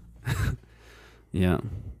 Yeah.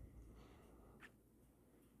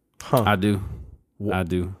 Huh. I do. Why?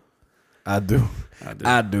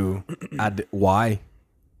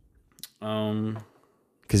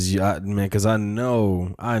 Because I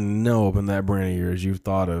know up in that brain of yours, you've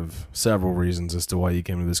thought of several reasons as to why you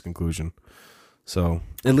came to this conclusion. So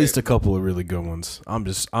at least a couple of really good ones.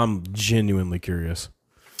 I'm genuinely curious.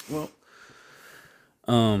 Well,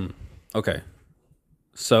 okay.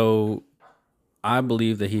 So I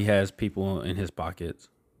believe that he has people in his pockets.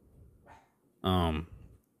 And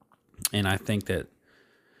I think that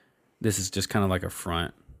this is just kind of like a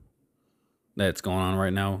front that's going on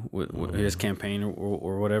right now with his campaign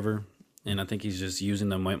or whatever. And I think he's just using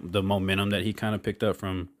the momentum that he kind of picked up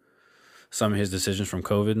from some of his decisions from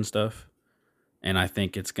COVID and stuff. And I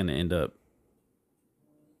think it's going to end up,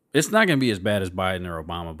 it's not going to be as bad as Biden or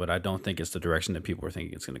Obama, but I don't think it's the direction that people are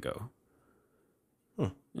thinking it's going to go.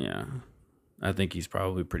 Yeah. I think he's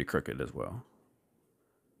probably pretty crooked as well.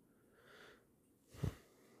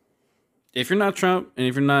 If you're not Trump and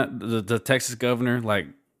if you're not the Texas governor, like,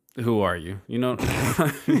 who are you? You know?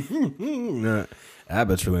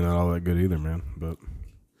 Abbott's really not all that good either, man. But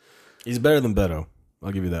he's better than Beto.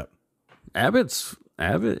 I'll give you that. Abbott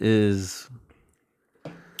is...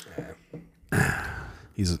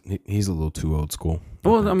 He's a little too old school.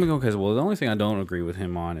 Well, I mean, okay. Well, the only thing I don't agree with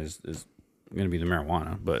him on is going to be the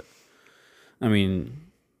marijuana. But I mean,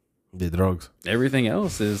 the drugs. Everything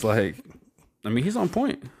else is like, I mean, he's on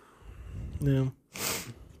point. Yeah.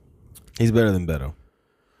 He's better than Beto.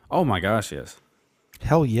 Oh my gosh, yes.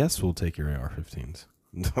 Hell yes, we'll take your AR-15s.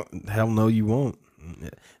 Hell no, you won't.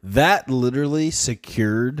 That literally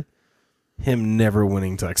secured him never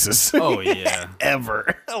winning Texas. Oh yeah.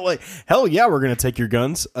 Ever. Like, hell yeah, we're going to take your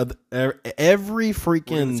guns. Every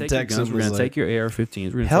freaking Texan We're was gonna like, take your AR-15s.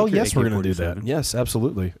 We're gonna hell take your yes, we're going to do that. AK-47. Yes,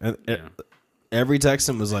 absolutely. And Yeah. every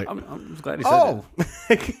Texan was like, I'm glad he said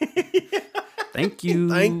it. Thank you.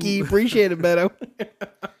 thank you. Appreciate it, Beto.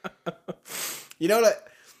 You know what?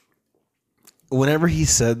 Whenever he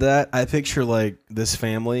said that, I picture like this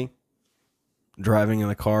family driving in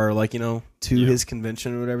a car, like, you know, to his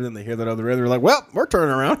convention or whatever. Then they hear that other end. They're like, well, we're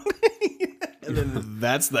turning around. And then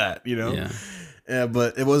that's that, you know? Yeah.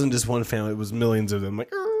 But it wasn't just one family. It was millions of them. Like,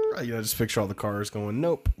 you know, just picture all the cars going,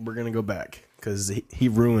 nope, we're going to go back. Because he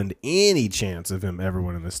ruined any chance of him ever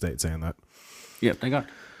winning the state saying that. Yeah, thank God.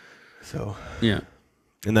 So, Yeah.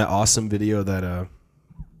 in that awesome video that,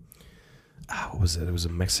 what was it? It was a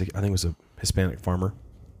Mexican, I think it was a Hispanic farmer.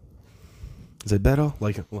 Is it Beto?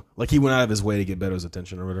 Like he went out of his way to get Beto's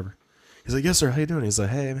attention or whatever. He's like, yes, sir, how you doing? He's like,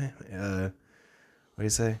 hey, man, what do you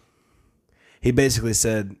say? He basically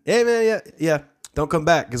said, hey, man, yeah, don't come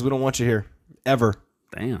back because we don't want you here. Ever.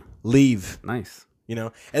 Damn. Leave. Nice. You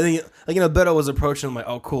know? And then, like, you know, Beto was approaching him like,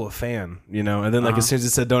 oh, cool, a fan, you know? And then, like, as soon as he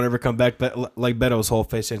said, don't ever come back, like, Beto's whole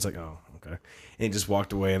face changed, like, oh, okay. And he just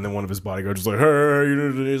walked away, and then one of his bodyguards was like,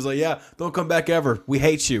 hey, he's like, yeah, don't come back ever. We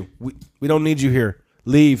hate you. We don't need you here.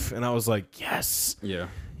 Leave. And I was like, yes. Yeah.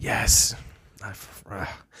 Yes.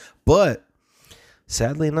 But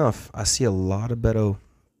sadly enough, I see a lot of Beto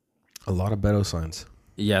signs.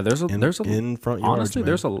 Yeah, there's a in front yards. honestly, man.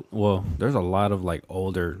 there's a lot of like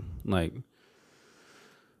older, like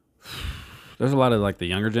there's a lot of like the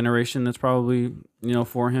younger generation that's probably, you know,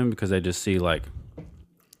 for him because they just see like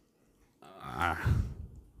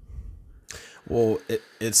Well,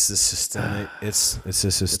 it's the systemic. It's the it's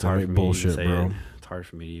hard systemic for me to even bullshit, say bro. it. It's hard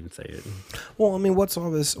for me to even say it. Well, I mean, what's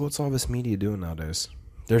all this media doing nowadays?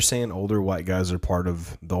 They're saying older white guys are part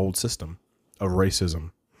of the old system of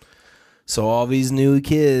racism. So all these new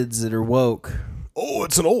kids that are woke, oh,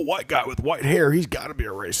 it's an old white guy with white hair. He's got to be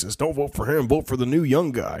a racist. Don't vote for him. Vote for the new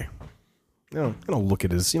young guy. You know, they don't look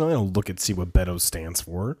at his. You know, they don't look at see what Beto stands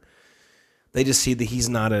for. They just see that he's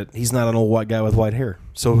not an old white guy with white hair.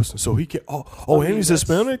 So he can. And he's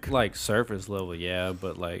Hispanic. Like surface level, yeah,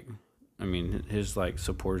 but like, I mean, his like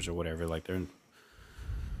supporters or whatever, like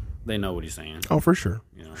they know what he's saying. Oh, for sure,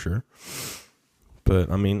 You know? sure.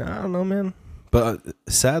 But I mean, I don't know, man. But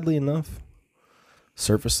sadly enough,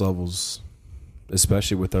 surface levels,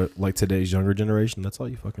 especially with like today's younger generation, that's all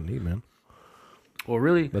you fucking need, man. Well,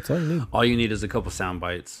 really, That's all you need all you need is a couple sound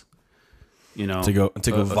bites. You know, to go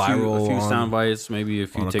viral. a few on, sound bites, maybe a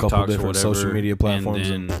few on a TikToks couple or different whatever, social media platforms,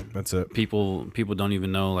 and then that's it. people don't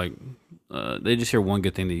even know, like they just hear one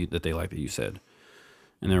good thing that they like that you said,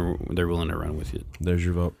 and they're willing to run with it. There's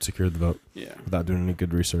your vote. Secure the vote. Yeah. Without doing any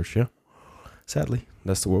good research. Yeah. Sadly,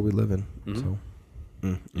 that's the world we live in. Mhm.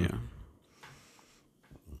 So, Yeah.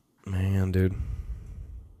 man, dude.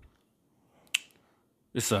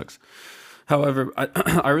 It sucks. However,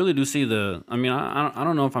 I really do see I mean, I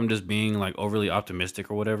don't know if I'm just being like overly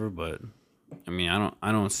optimistic or whatever, but I mean,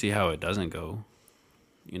 I don't see how it doesn't go.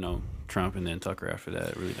 You know, Trump and then Tucker after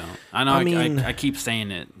that. I really don't. I know. I keep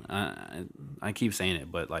saying it. I keep saying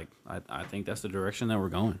it, but like I think that's the direction that we're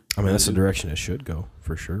going. I mean, that's the direction it should go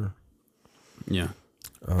for sure. Yeah.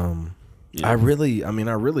 Yeah. I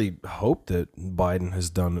really hope that Biden has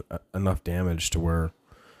done enough damage to where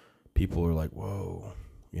people are like, whoa,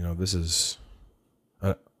 you know, this is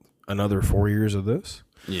another 4 years of this.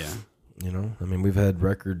 Yeah. You know, I mean, we've had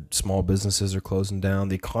record small businesses are closing down.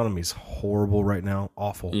 The economy's horrible right now,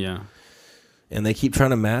 awful. Yeah. And they keep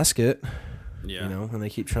trying to mask it. Yeah. You know, and they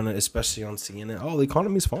keep trying to, especially on CNN. Oh, the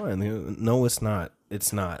economy's fine. No, it's not.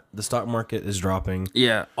 It's not. The stock market is dropping.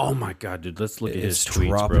 Yeah. Oh my God, dude. Let's look at his It's tweets,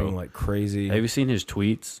 dropping bro. like crazy. Have you seen his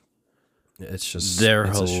tweets? It's just They're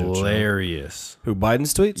it's a shit show. hilarious. Who,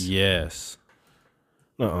 Biden's tweets? Yes.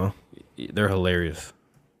 They're hilarious.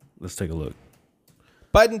 Let's take a look.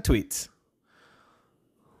 Biden tweets.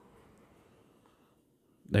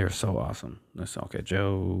 They're so awesome. Let's okay,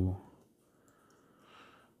 Joe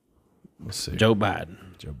Let's see.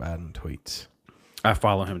 Biden. Joe Biden tweets. I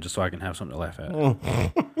follow him just so I can have something to laugh at.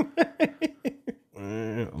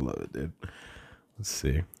 I love it, dude. Let's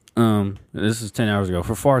see. This is 10 hours ago.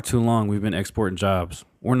 For far too long, we've been exporting jobs.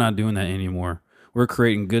 We're not doing that anymore. We're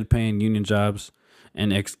creating good-paying union jobs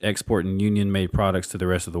and exporting union-made products to the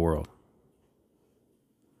rest of the world.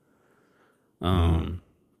 And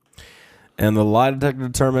the lie detector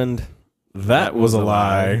determined That was a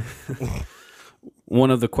lie.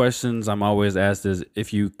 One of the questions I'm always asked is,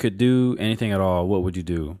 if you could do anything at all, what would you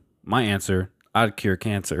do? My answer, I'd cure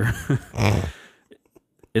cancer.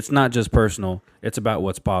 It's not just personal, it's about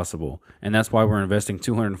what's possible. And that's why we're investing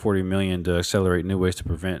 $240 million to accelerate new ways to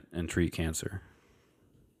prevent and treat cancer.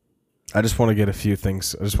 I just want to get a few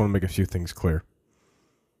things. I just want to make a few things clear.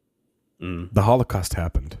 The Holocaust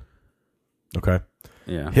happened. Okay?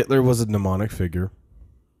 Yeah. Hitler was a demonic figure.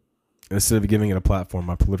 Instead of giving it a platform,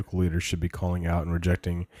 my political leaders should be calling out and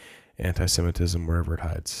rejecting anti-Semitism wherever it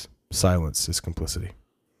hides. Silence is complicity.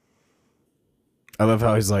 I love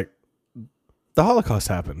how he's like, the Holocaust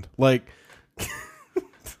happened. Like,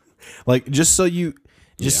 just so you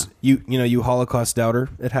Holocaust doubter,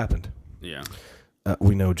 it happened. Yeah.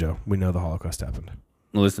 We know, Joe. We know the Holocaust happened.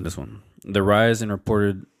 Listen to this one. The rise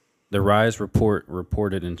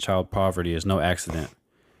reported in child poverty is no accident.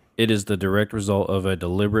 It is the direct result of a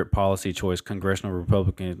deliberate policy choice congressional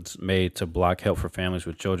Republicans made to block help for families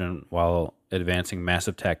with children while advancing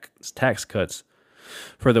massive tax cuts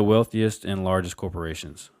for the wealthiest and largest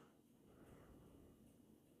corporations.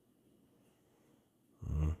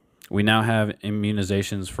 We now have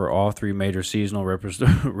immunizations for all three major seasonal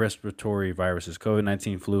respiratory viruses,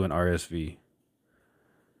 COVID-19, flu, and RSV.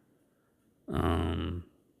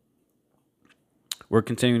 We're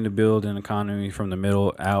continuing to build an economy from the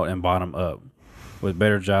middle out and bottom up with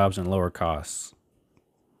better jobs and lower costs.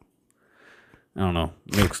 I don't know.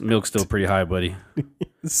 Milk's still pretty high, buddy.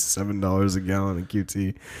 $7 a gallon in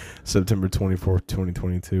QT, September 24th,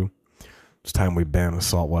 2022. It's time we ban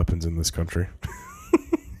assault weapons in this country.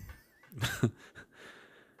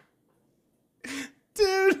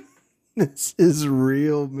 Dude, this is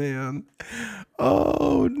real, man.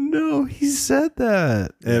 Oh no, he said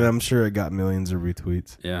that, and I'm sure it got millions of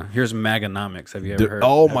retweets. Yeah, here's Maganomics. Have you ever heard?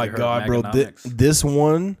 Oh my god, bro!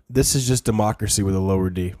 This is just democracy with a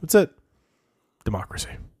lower D. What's it?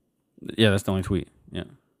 Democracy. Yeah, that's the only tweet. Yeah.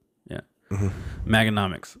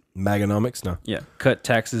 Maganomics. Maganomics, no. Yeah, cut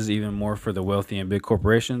taxes even more for the wealthy and big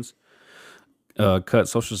corporations. Cut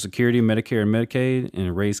Social Security, Medicare, and Medicaid,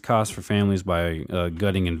 and raise costs for families by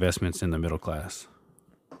gutting investments in the middle class.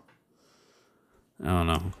 I don't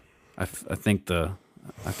know. I think the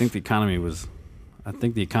economy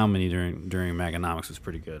during Maganomics was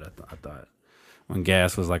pretty good. I thought when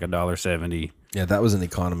gas was like $1.70. Yeah, that was an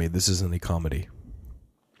economy. This isn't a comedy.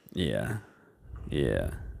 Yeah.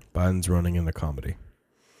 Biden's running in the comedy.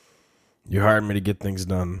 You hired me to get things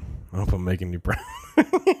done. I hope I'm making you proud.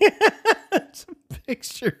 It's a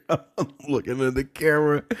picture of him looking at the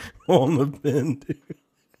camera on the pen, dude.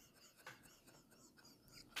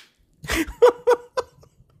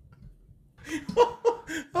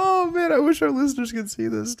 Oh man, I wish our listeners could see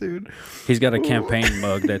this, dude. He's got a campaign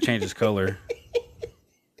mug that changes color.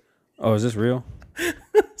 Oh, is this real?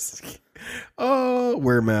 Oh,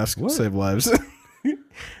 wear masks, save lives.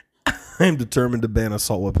 I am determined to ban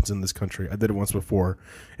assault weapons in this country. I did it once before,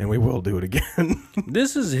 and we will do it again.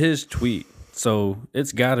 This is his tweet, so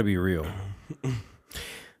it's got to be real.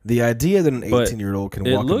 The idea that an 18-year-old can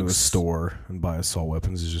walk into a store and buy assault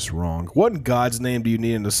weapons is just wrong. What in God's name do you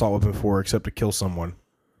need an assault weapon for except to kill someone?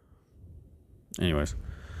 Anyways,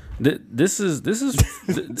 this is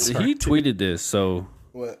he tweeted this, so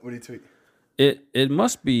what did he tweet? It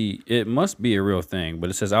must be a real thing,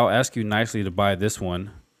 but it says, "I'll ask you nicely to buy this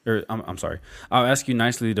one." Or I'm sorry. I'll ask you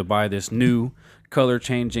nicely to buy this new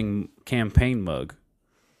color-changing campaign mug,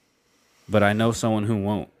 but I know someone who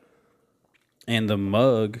won't. And the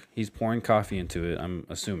mug, he's pouring coffee into it, I'm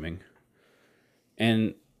assuming.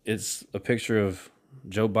 And it's a picture of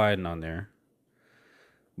Joe Biden on there.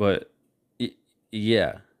 But,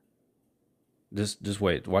 yeah. Just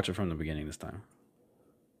wait. Watch it from the beginning this time.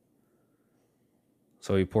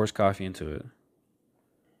 So he pours coffee into it.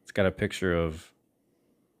 It's got a picture of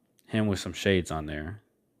him with some shades on there,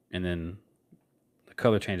 and then the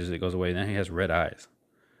color changes, it goes away, and then he has red eyes.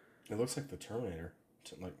 It looks like the Terminator,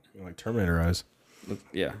 like Terminator eyes.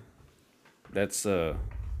 Yeah, that's a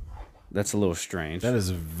little strange. That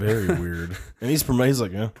is very weird. And he's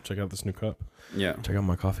like, yeah, check out this new cup. Yeah, check out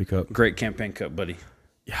my coffee cup. Great campaign cup, buddy.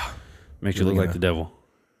 Yeah, makes you look like the devil.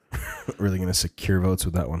 Really gonna secure votes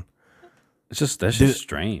with that one. That's just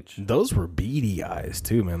strange. Those were beady eyes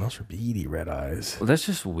too, man. Those were beady red eyes. Well, that's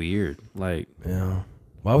just weird. Like, yeah.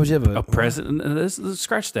 Why would you have a president? Let's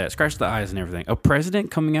scratch that. Scratch the eyes and everything. A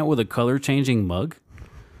president coming out with a color changing mug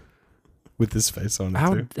with his face on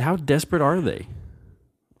it. How desperate are they?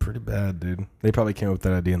 Pretty bad, dude. They probably came up with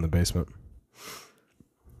that idea in the basement.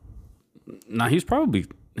 Nah, he's probably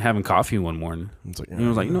having coffee one morning. It's like, and he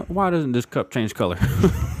was like, why doesn't this cup change color?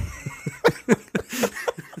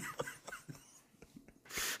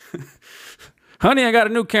 Honey, I got a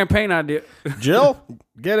new campaign idea. Jill,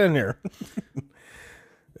 get in here.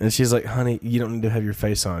 And she's like, honey, you don't need to have your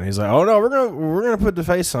face on it. He's like, oh no, we're gonna put the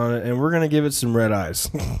face on it and we're gonna give it some red eyes.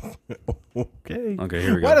 Okay. Okay,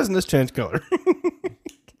 here we go. Why doesn't this change color?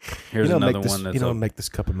 Here's another one that's make this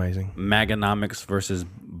cup amazing. Maganomics versus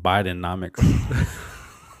Bidenomics.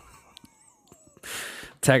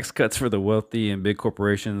 Tax cuts for the wealthy and big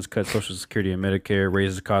corporations, cut Social Security and Medicare,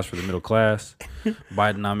 raises costs for the middle class.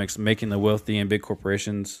 Bidenomics, making the wealthy and big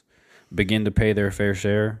corporations begin to pay their fair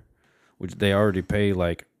share, which they already pay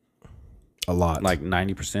like a lot, like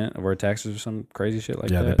 90% of our taxes or some crazy shit like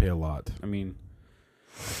that. Yeah, they pay a lot. I mean,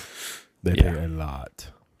 they pay a lot.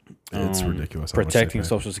 It's ridiculous. Protecting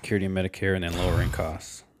Social Security and Medicare and then lowering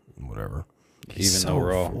costs. Whatever. Even though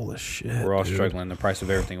we're all full of shit, we're all struggling. The price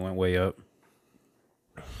of everything went way up.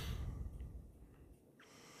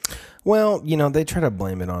 Well, they try to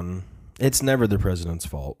blame it on. It's never the president's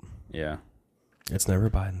fault. Yeah. It's never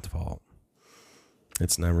Biden's fault.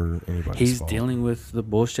 It's never anybody's He's fault. Dealing with the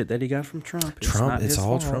bullshit that he got from Trump. It's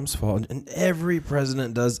all Trump's fault. And every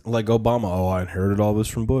president does, like Obama. Oh, I inherited all this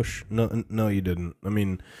from Bush. No, you didn't. I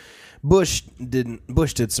mean, Bush didn't.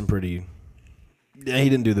 Bush did some pretty. Yeah, he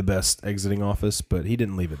didn't do the best exiting office, but he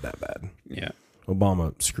didn't leave it that bad. Yeah.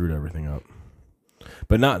 Obama screwed everything up,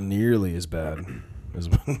 but not nearly as bad as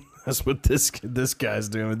that's what this guy's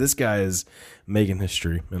doing. This guy is making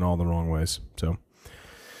history in all the wrong ways. So.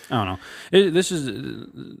 I don't know. This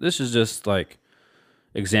is just like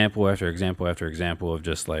example after example after example of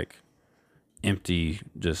just like empty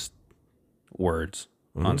just words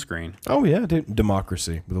on screen. Oh yeah, dude.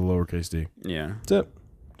 Democracy with a lowercase d. Yeah. That's it.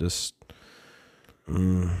 Just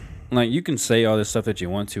like you can say all this stuff that you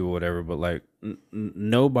want to or whatever, but like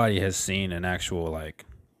nobody has seen an actual like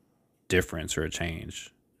difference or a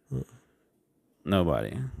change.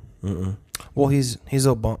 Nobody. Well, he's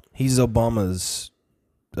Obama's.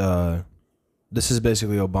 This is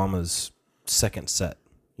basically Obama's second set.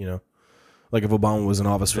 Like if Obama was in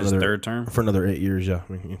office for His another third term? for another 8 years. Yeah,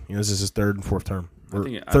 I mean, this is his third and fourth term.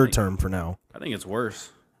 Third term for now. I think it's worse.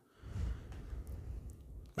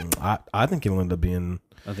 I think it'll end up being.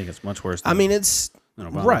 I think it's much worse. I mean, it's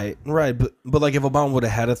right, but like if Obama would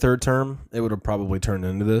have had a third term, it would have probably turned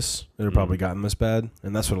into this. It would have probably gotten this bad,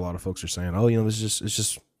 and that's what a lot of folks are saying. Oh, it's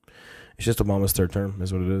just Obama's third term,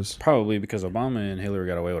 is what it is. Probably because Obama and Hillary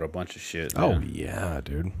got away with a bunch of shit. Oh man. yeah,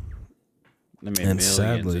 dude. They made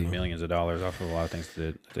millions and millions of dollars off of a lot of things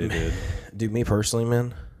that they did. Dude, me personally,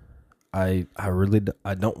 man, I really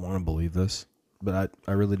I don't want to believe this, but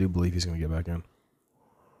I really do believe he's going to get back in.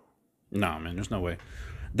 No, man, there's no way.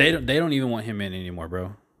 They don't even want him in anymore,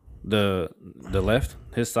 bro. The left,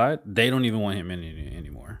 his side, they don't even want him in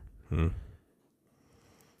anymore.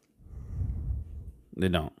 They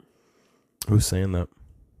don't. Who's saying that?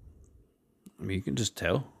 I mean, you can just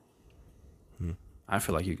tell. I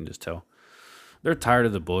feel like you can just tell. They're tired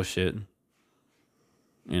of the bullshit.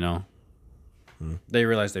 They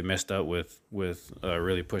realize they messed up with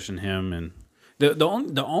really pushing him, and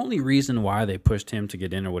the only reason why they pushed him to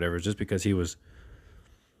get in or whatever is just because he was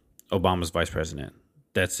Obama's vice president.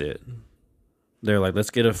 That's it. They're like, let's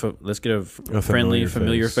get a friendly,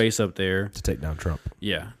 familiar face up there to take down Trump.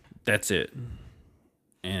 Yeah, that's it.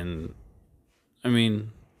 And I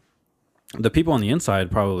mean, the people on the inside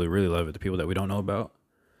probably really love it. The people that we don't know about,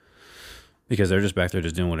 because they're just back there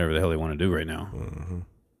just doing whatever the hell they want to do right now,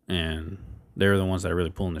 and they're the ones that are really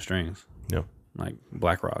pulling the strings. Yeah, like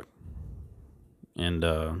BlackRock. And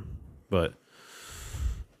but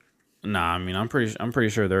nah, I mean, I'm pretty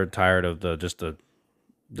sure they're tired of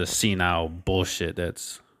the senile bullshit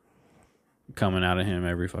that's coming out of him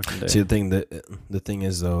every fucking day. See, the thing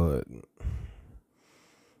is though,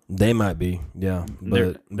 they might be, yeah,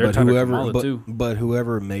 they're but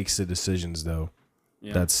whoever makes the decisions though,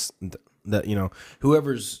 that's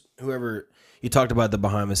whoever you talked about, the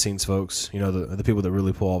behind the scenes folks, the people that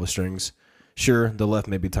really pull all the strings. Sure, the left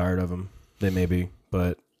may be tired of him. They may be,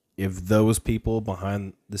 but if those people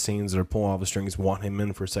behind the scenes that are pulling all the strings want him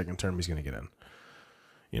in for a second term, he's going to get in.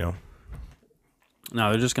 No,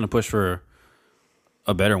 they're just going to push for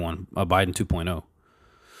a better one, a Biden 2.0.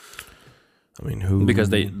 I mean, who? Because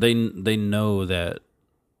they know that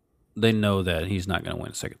he's not going to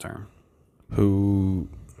win a second term. Who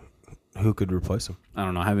could replace him? I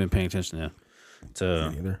don't know. I haven't been paying attention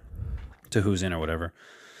to who's in or whatever.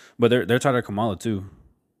 But they're tired of Kamala too,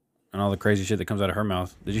 and all the crazy shit that comes out of her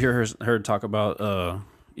mouth. Did you hear her talk about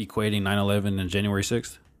equating 9/11 and January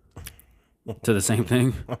 6th to the same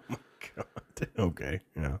thing? Oh my god. Okay.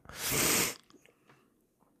 Yeah.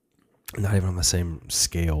 Not even on the same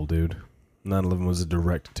scale, dude. 9/11 was a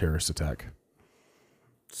direct terrorist attack.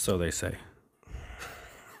 So they say.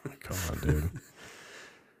 God, dude.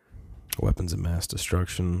 Weapons of mass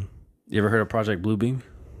destruction. You ever heard of Project Bluebeam?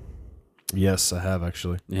 Yes, I have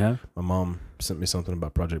actually. You have? My mom sent me something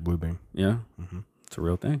about Project Bluebeam. Yeah. It's a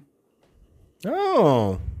real thing.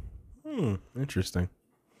 Oh, interesting.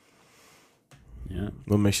 Yeah.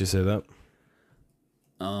 What makes you say that?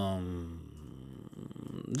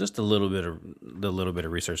 Just a little bit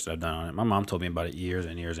of research that I've done on it. My mom told me about it years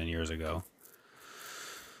and years and years ago,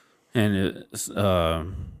 and it's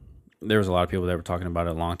there was a lot of people that were talking about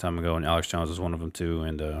it a long time ago, and Alex Jones was one of them too.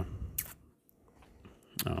 And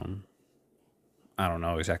I don't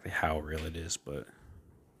know exactly how real it is, but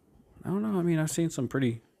I don't know. I mean, I've seen some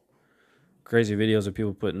pretty crazy videos of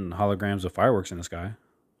people putting holograms of fireworks in the sky,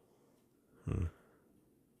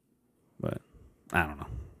 but I don't know.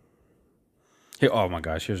 Here, oh my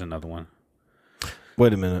gosh, here's another one.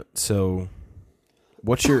 Wait a minute. So,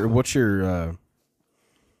 what's your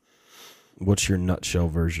nutshell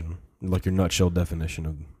version? Like your nutshell definition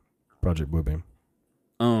of Project Bluebeam?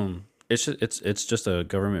 It's just a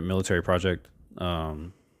government military project.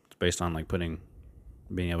 It's based on like being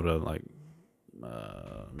able to like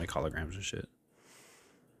make holograms and shit.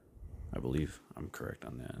 I believe I'm correct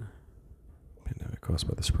on that. Pandemic caused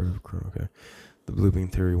by the spread of corona. Okay, the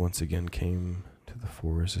Bluebeam theory once again came to the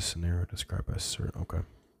fore as a scenario described by certain. Okay.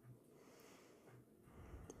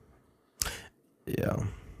 Yeah.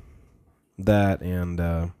 That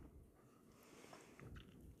and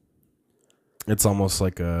it's almost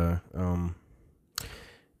like a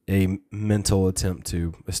mental attempt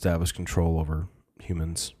to establish control over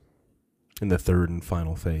humans in the third and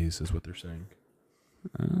final phase is what they're saying.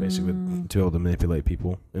 Basically, to be able to manipulate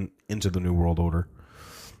people into the new world order.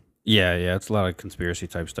 Yeah, it's a lot of conspiracy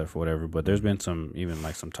type stuff or whatever, but there's been some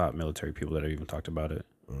top military people that have even talked about it.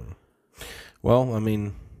 Well, I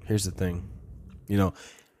mean, here's the thing.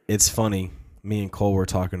 It's funny. Me and Cole were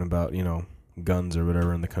talking about, guns or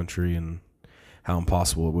whatever in the country and how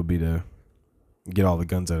impossible it would be to get all the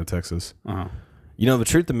guns out of Texas. Uh-huh. The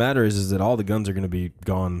truth of the matter is that all the guns are going to be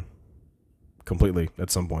gone completely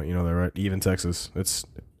at some point. They're right. Even Texas. It's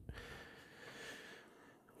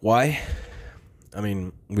why? I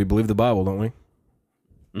mean, we believe the Bible, don't we?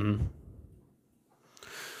 Mm-hmm.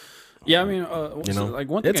 Yeah, I mean, like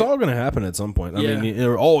one thing. It's all going to happen at some point. I mean,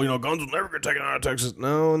 guns will never get taken out of Texas.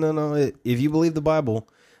 No. If you believe the Bible,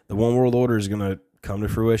 the one world order is going to come to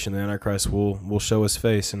fruition. The Antichrist will show his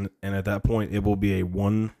face, and at that point, it will be a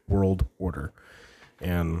one world order,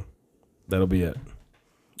 and that'll be it.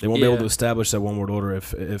 They won't be able to establish that one world order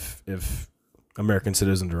if American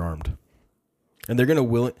citizens are armed, and they're going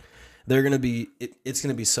to it's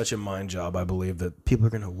going to be such a mind job. I believe that people are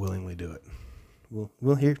going to willingly do it.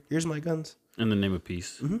 Well, here's my guns in the name of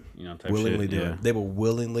peace. Mm-hmm. Type willingly shit. do it. They will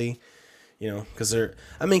willingly, because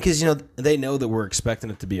they know that we're expecting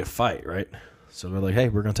it to be a fight, right? So they're like, hey,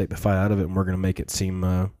 we're going to take the fight out of it, and we're going to make it seem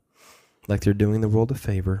like they're doing the world a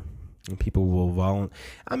favor, and people will volunteer.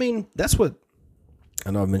 I mean, that's what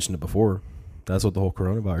I know. I've mentioned it before. That's what the whole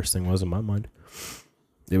coronavirus thing was in my mind.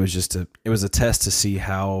 It was just a test to see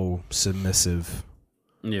how submissive,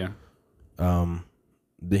 the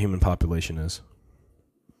human population is.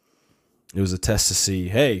 It was a test to see,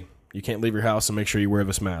 hey, you can't leave your house and make sure you wear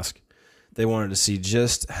this mask. They wanted to see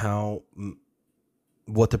just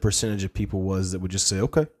what the percentage of people was that would just say,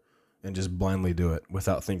 okay, and just blindly do it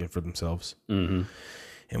without thinking for themselves. Mm-hmm.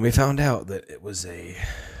 And we found out that it was a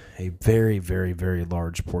very, very, very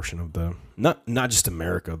large portion of the, not just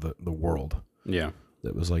America, the world. Yeah.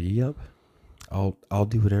 That was like, yep, I'll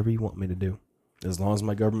do whatever you want me to do. As long as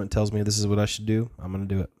my government tells me this is what I should do, I'm going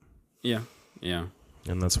to do it. Yeah. Yeah.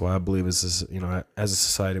 And that's why I believe this is, as a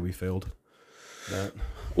society, we failed that.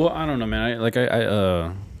 Well, I don't know, man. I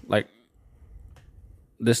like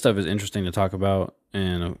this stuff is interesting to talk about,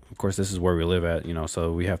 and of course, this is where we live at,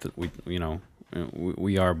 so we have to,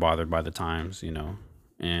 we are bothered by the times,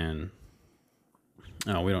 and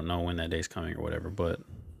we don't know when that day's coming or whatever. But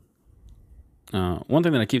one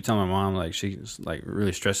thing that I keep telling my mom, like she's like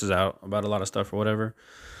really stresses out about a lot of stuff or whatever.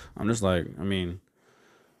 I'm just like, I mean,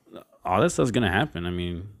 all that stuff's gonna happen. I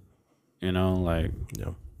mean, we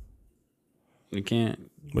can't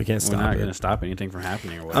stop. We're not gonna stop anything from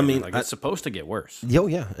happening or whatever. I mean, it's supposed to get worse.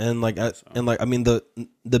 Yeah, and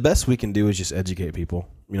the best we can do is just educate people.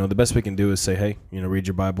 The best we can do is say, hey, read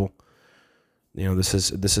your Bible. This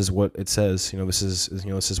is what it says. This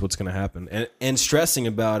is what's gonna happen, and stressing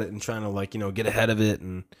about it and trying to get ahead of it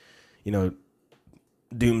and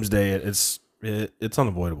doomsday it. It's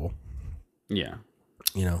unavoidable. Yeah.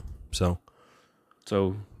 So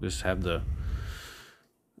just have I'm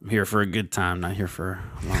here for a good time, not here for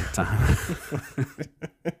a long time.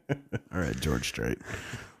 All right, George Strait.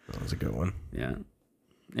 That was a good one. Yeah.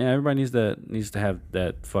 Yeah, everybody needs to have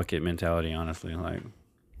that fuck it mentality, honestly.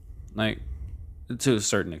 Like to a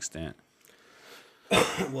certain extent.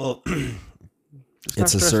 Well,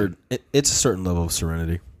 it's a certain level of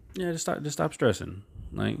serenity. Yeah, just stop stressing.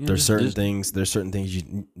 Like there's certain things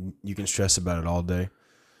you can stress about it all day.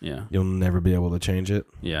 Yeah. You'll never be able to change it.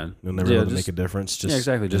 Yeah. You'll never be able to make a difference. Just, yeah,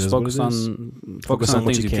 exactly. Just focus on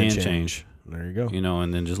things you can change. There you go. You know,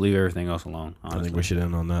 and then just leave everything else alone. Honestly. I think we should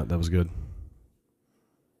end on that. That was good.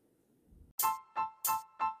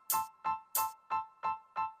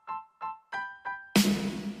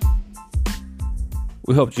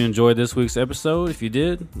 We hope you enjoyed this week's episode. If you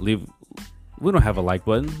did, leave. We don't have a like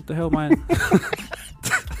button. What the hell, man?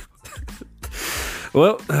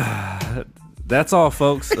 Well, that's all,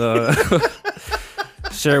 folks.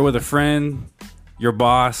 Share with a friend, your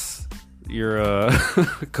boss, your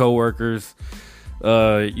co-workers,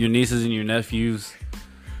 your nieces and your nephews,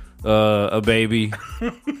 a baby.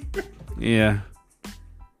 Yeah.